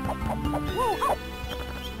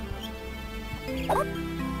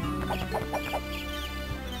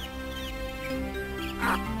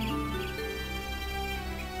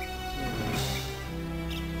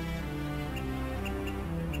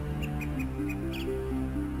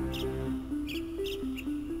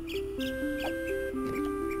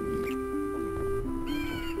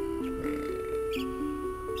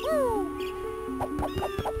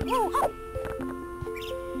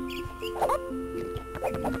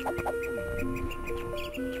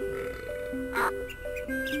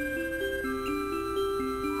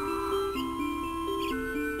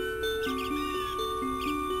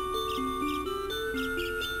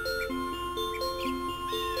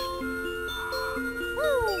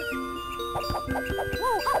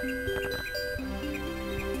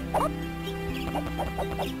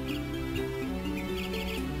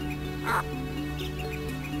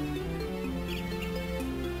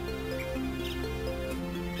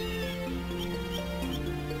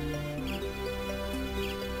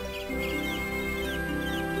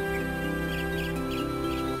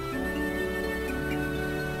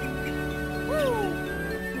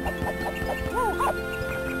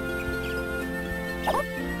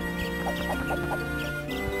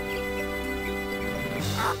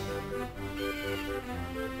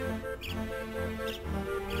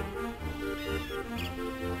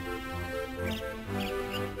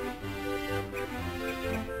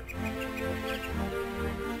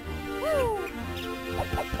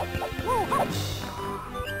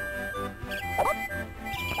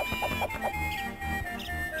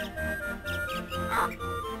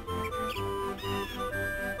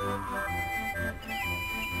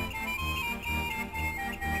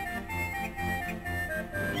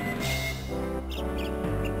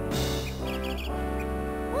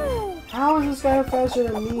 How is this guy faster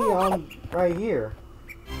than me on right here?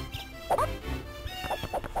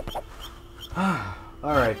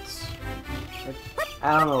 Alright.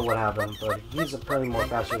 I don't know what happened, but he's probably more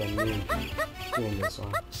faster than me doing this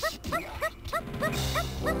one.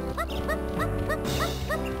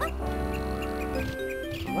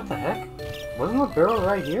 What the heck? Wasn't the barrel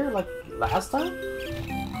right here like last time?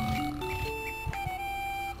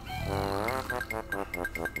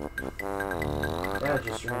 Yeah,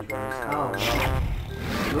 just right there. Oh no.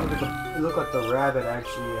 It looked like the rabbit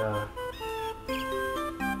actually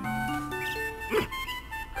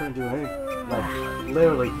couldn't do anything. Like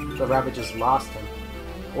literally the rabbit just lost him.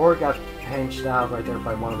 Or got pinched out right there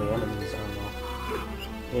by one of the enemies, I don't know.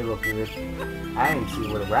 It looked weird. I didn't see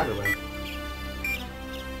where the rabbit went.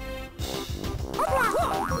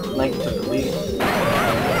 Link took the lead.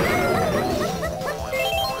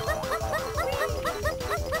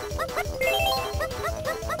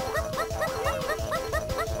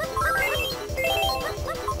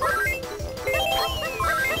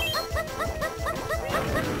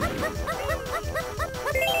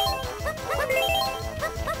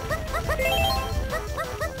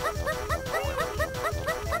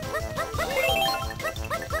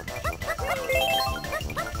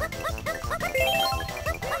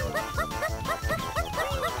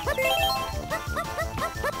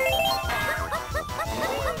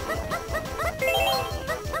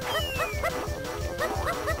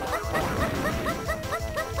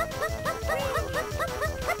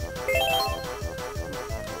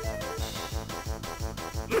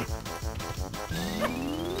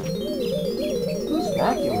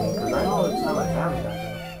 Vacuuming, because I know it's not my family back there.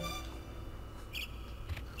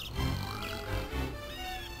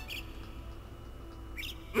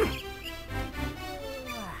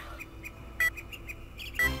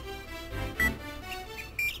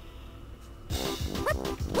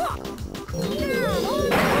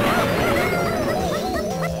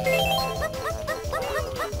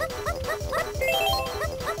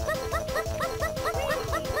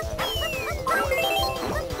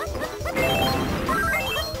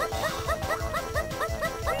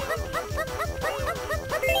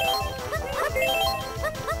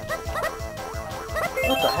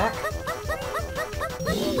 What the heck?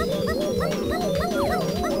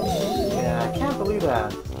 Yeah, I can't believe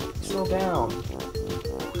that. Slow down.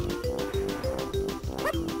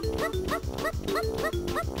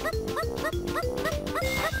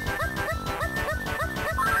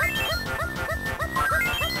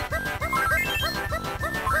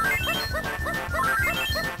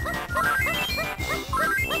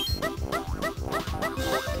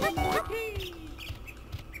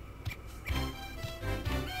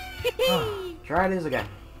 Try this again.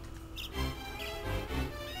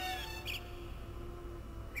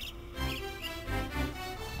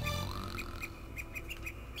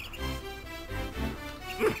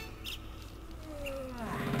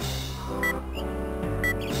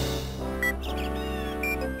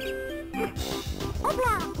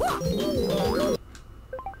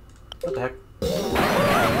 What the heck?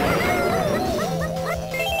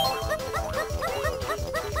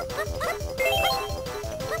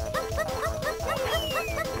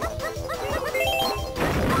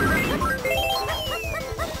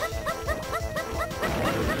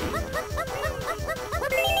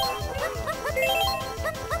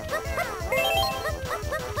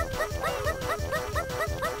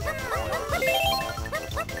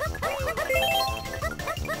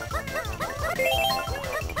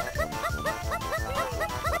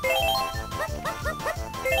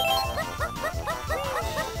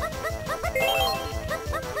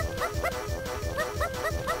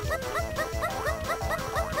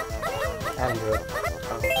 I didn't do it.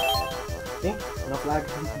 Oh. See? No flag.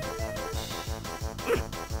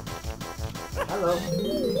 Hello.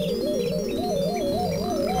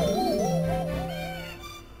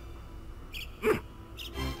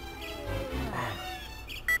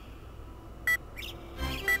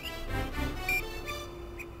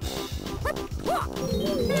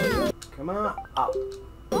 Come on, up.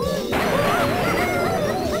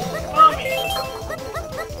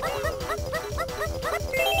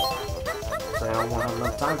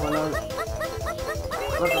 time for another.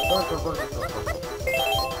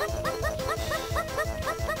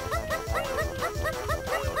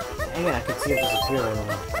 Dang it, I could see it disappear right now.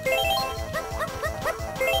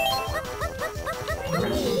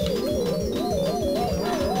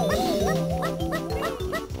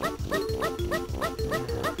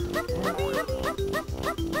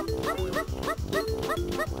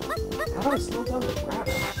 How do I slow down the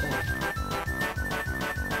rabbit?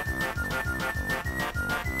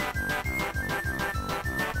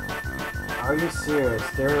 Are you serious?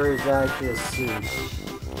 There is actually a suit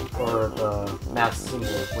for the masked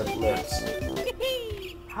singer with lips.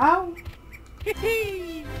 How?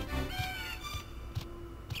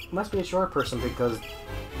 Must be a short person because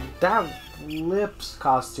that lips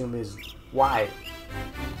costume is wide.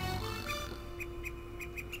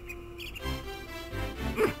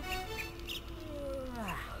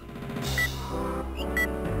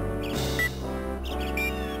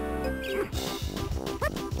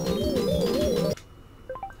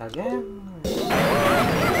 Again?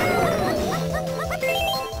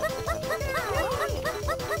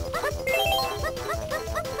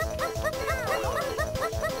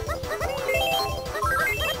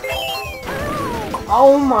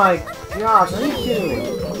 Oh my gosh, are you kidding me?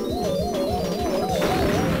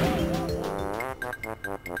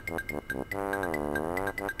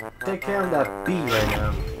 Take care of that bee right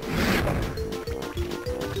now.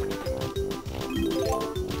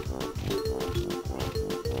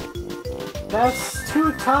 That's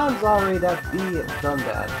 2 times already that bee has done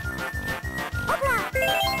that.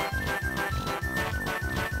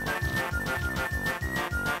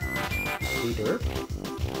 DERP?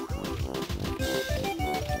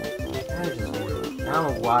 That is just weird. I don't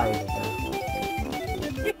know why it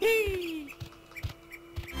did that.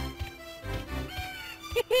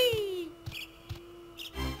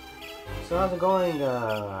 So how's it going?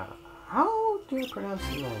 How do you pronounce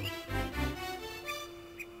the name?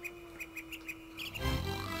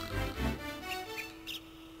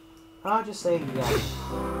 I'll just say yeah.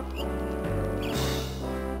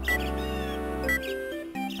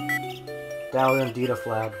 That was indeed a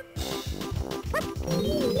flag.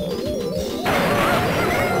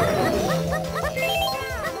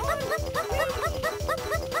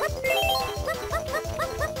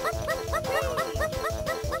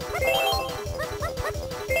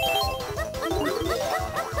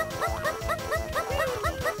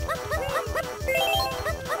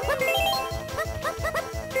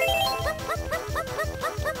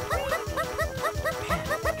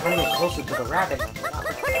 Trying to get closer to the rabbit.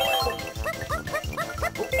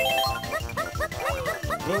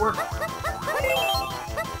 Didn't work.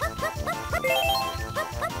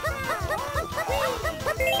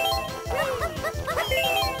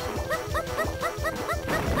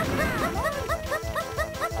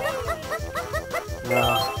 No.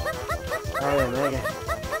 I didn't make it.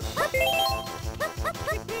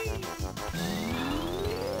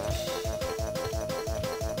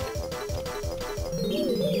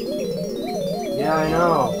 Yeah, I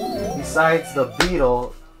know. Besides the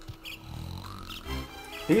beetle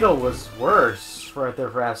was worse for the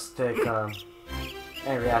Rastic,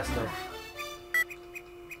 and Rastic.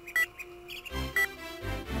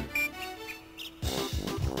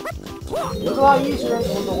 It was a lot easier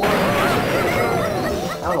when the water.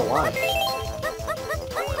 I don't know why.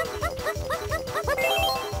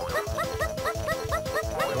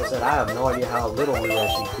 Like I said, I have no idea how little we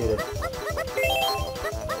actually did it.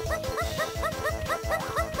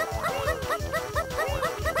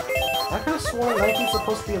 I could have sworn Nike's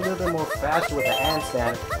supposed to be a little bit more faster with the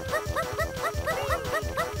handstand.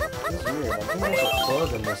 It's weird. I think there's a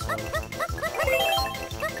bug in this one.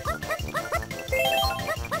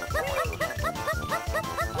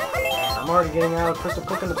 I'm already getting out of crystal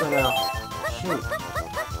coconuts right now. Shoot.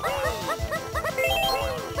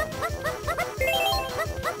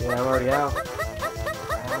 Yeah, I'm already out.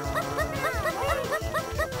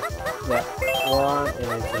 Yeah, 1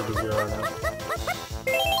 and it's gonna be 0 now.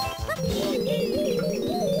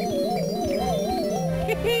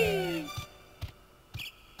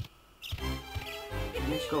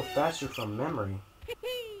 Let's go faster from memory.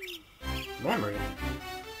 Memory?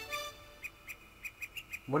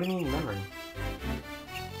 What do you mean memory?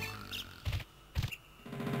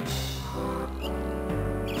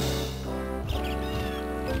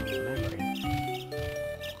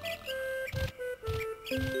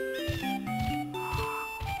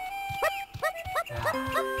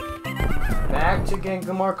 Back to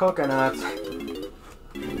getting more coconuts.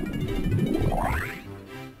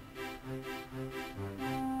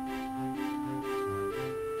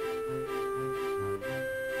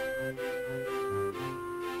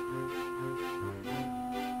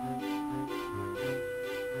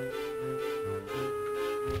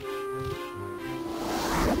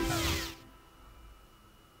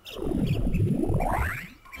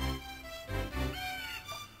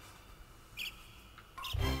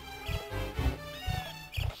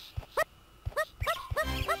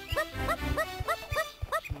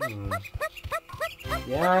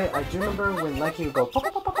 Yeah, I do remember when Nike would go pop,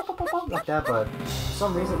 pop, pop, pop, pop, pop, pop, like that, but for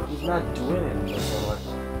some reason he's not doing it in this one.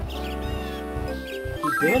 He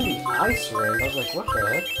did in the ice ring. I was like, what the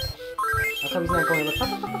heck? How come he's not going like pop,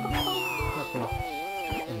 pop, pop, pop, pop, pop?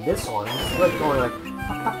 In this one, he's like going like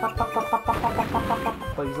pop, pop, pop, pop, pop, pop, pop, pop, pop, pop,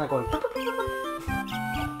 but he's not going pop, pop, pop, pop.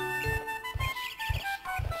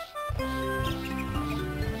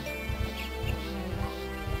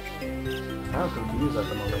 I'm confused at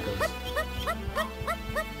the moment because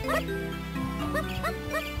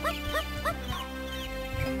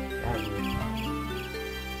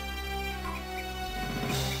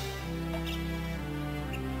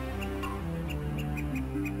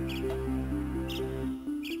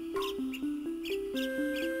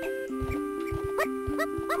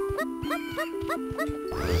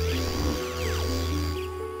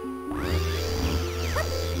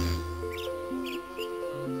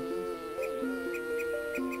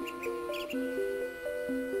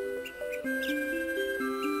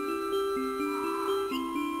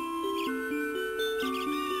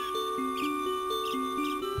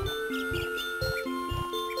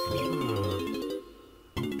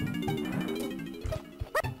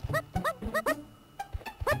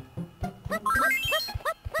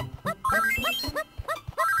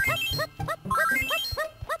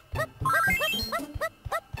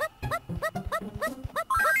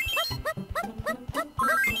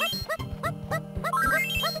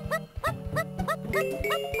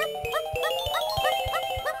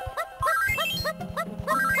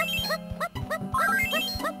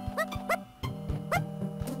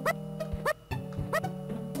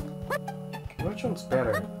which one's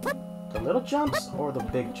better? The little jumps or the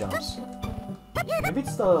big jumps? Maybe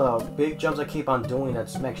it's the big jumps I keep on doing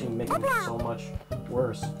that's actually making it so much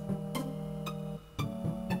worse.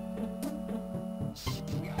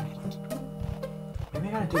 Maybe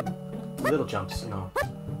I gotta do little jumps, you know.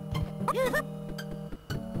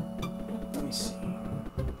 Let me see.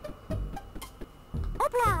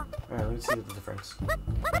 Alright, let's see the difference.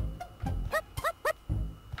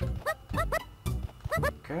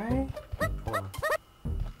 Okay. Hold on.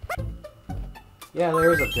 Yeah,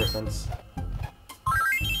 there is a difference.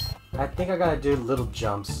 I think I gotta do little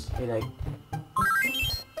jumps. Like,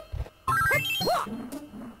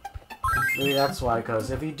 maybe that's why,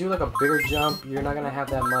 because if you do like a bigger jump, you're not gonna have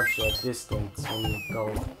that much distance when you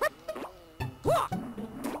go.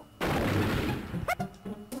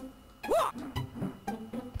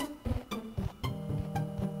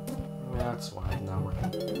 That's why it's not working.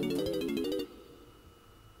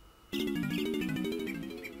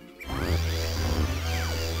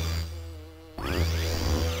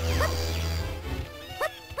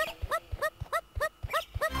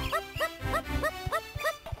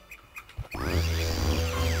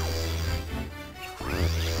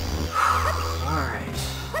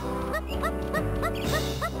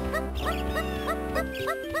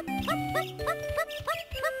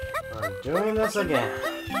 I'm doing this again.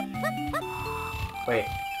 Wait,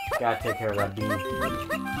 gotta take care of that bee.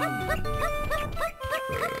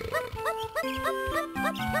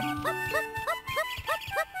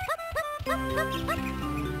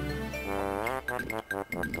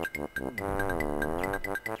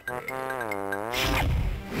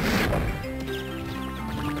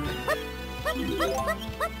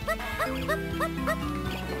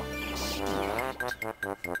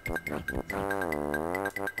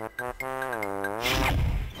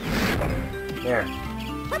 There.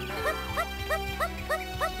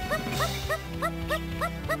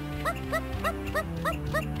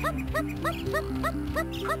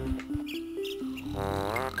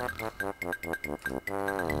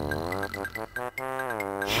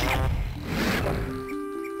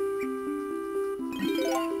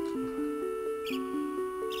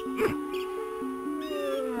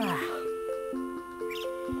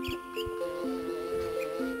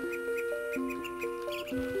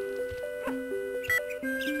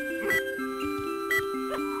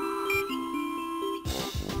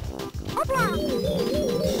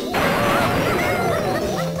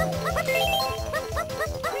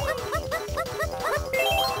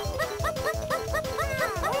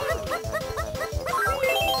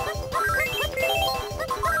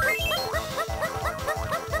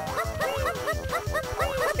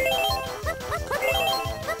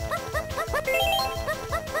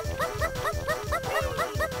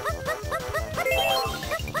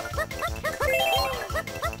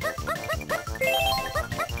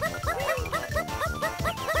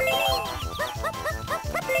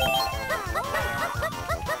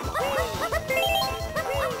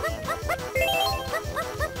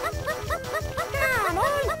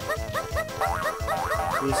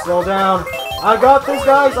 He's still down. I got this,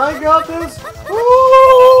 guys. I got this. Ooh!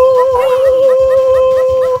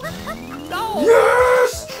 No!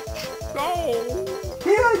 Yes! No!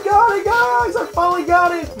 Yeah, I got it, guys. I finally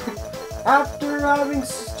got it. After having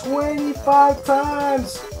 25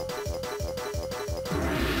 times.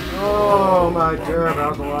 Oh my god, that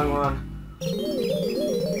was the wrong one.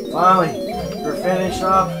 Finally, we're finished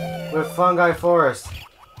up with Fungi Forest.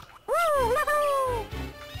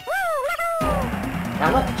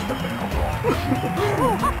 I'm not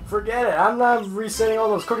forget it. I'm not resetting all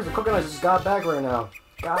those cookies. The cookies I just got back right now.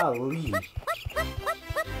 Golly. I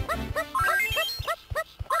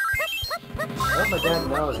hope my dad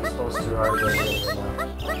knows he's supposed to already right now.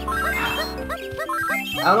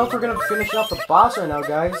 I don't know if we're gonna finish off the boss right now,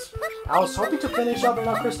 guys. I was hoping to finish up in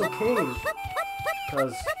that Crystal Cave.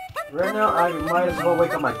 Because right now I might as well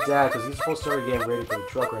wake up my dad because he's supposed to already get ready for the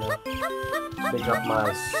truck right now. Pick up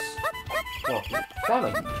my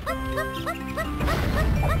family.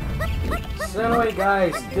 So anyway,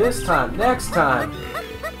 guys, next time,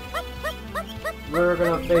 we're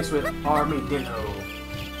gonna face with Armadillo.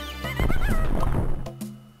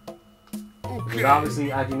 Because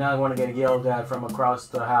obviously I do not want to get yelled at from across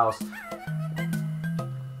the house.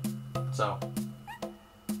 So,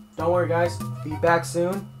 don't worry, guys. Be back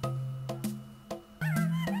soon.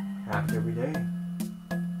 Happy every day.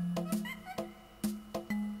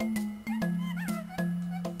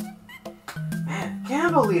 Man,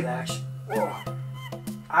 can't believe that. Oh.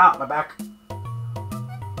 Ow, my back.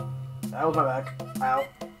 That was my back. Ow.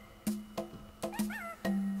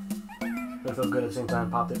 It felt good at the same time.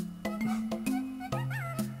 Popped it.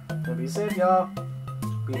 So be safe, y'all.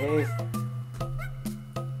 Behave.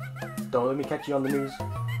 Don't let me catch you on the news.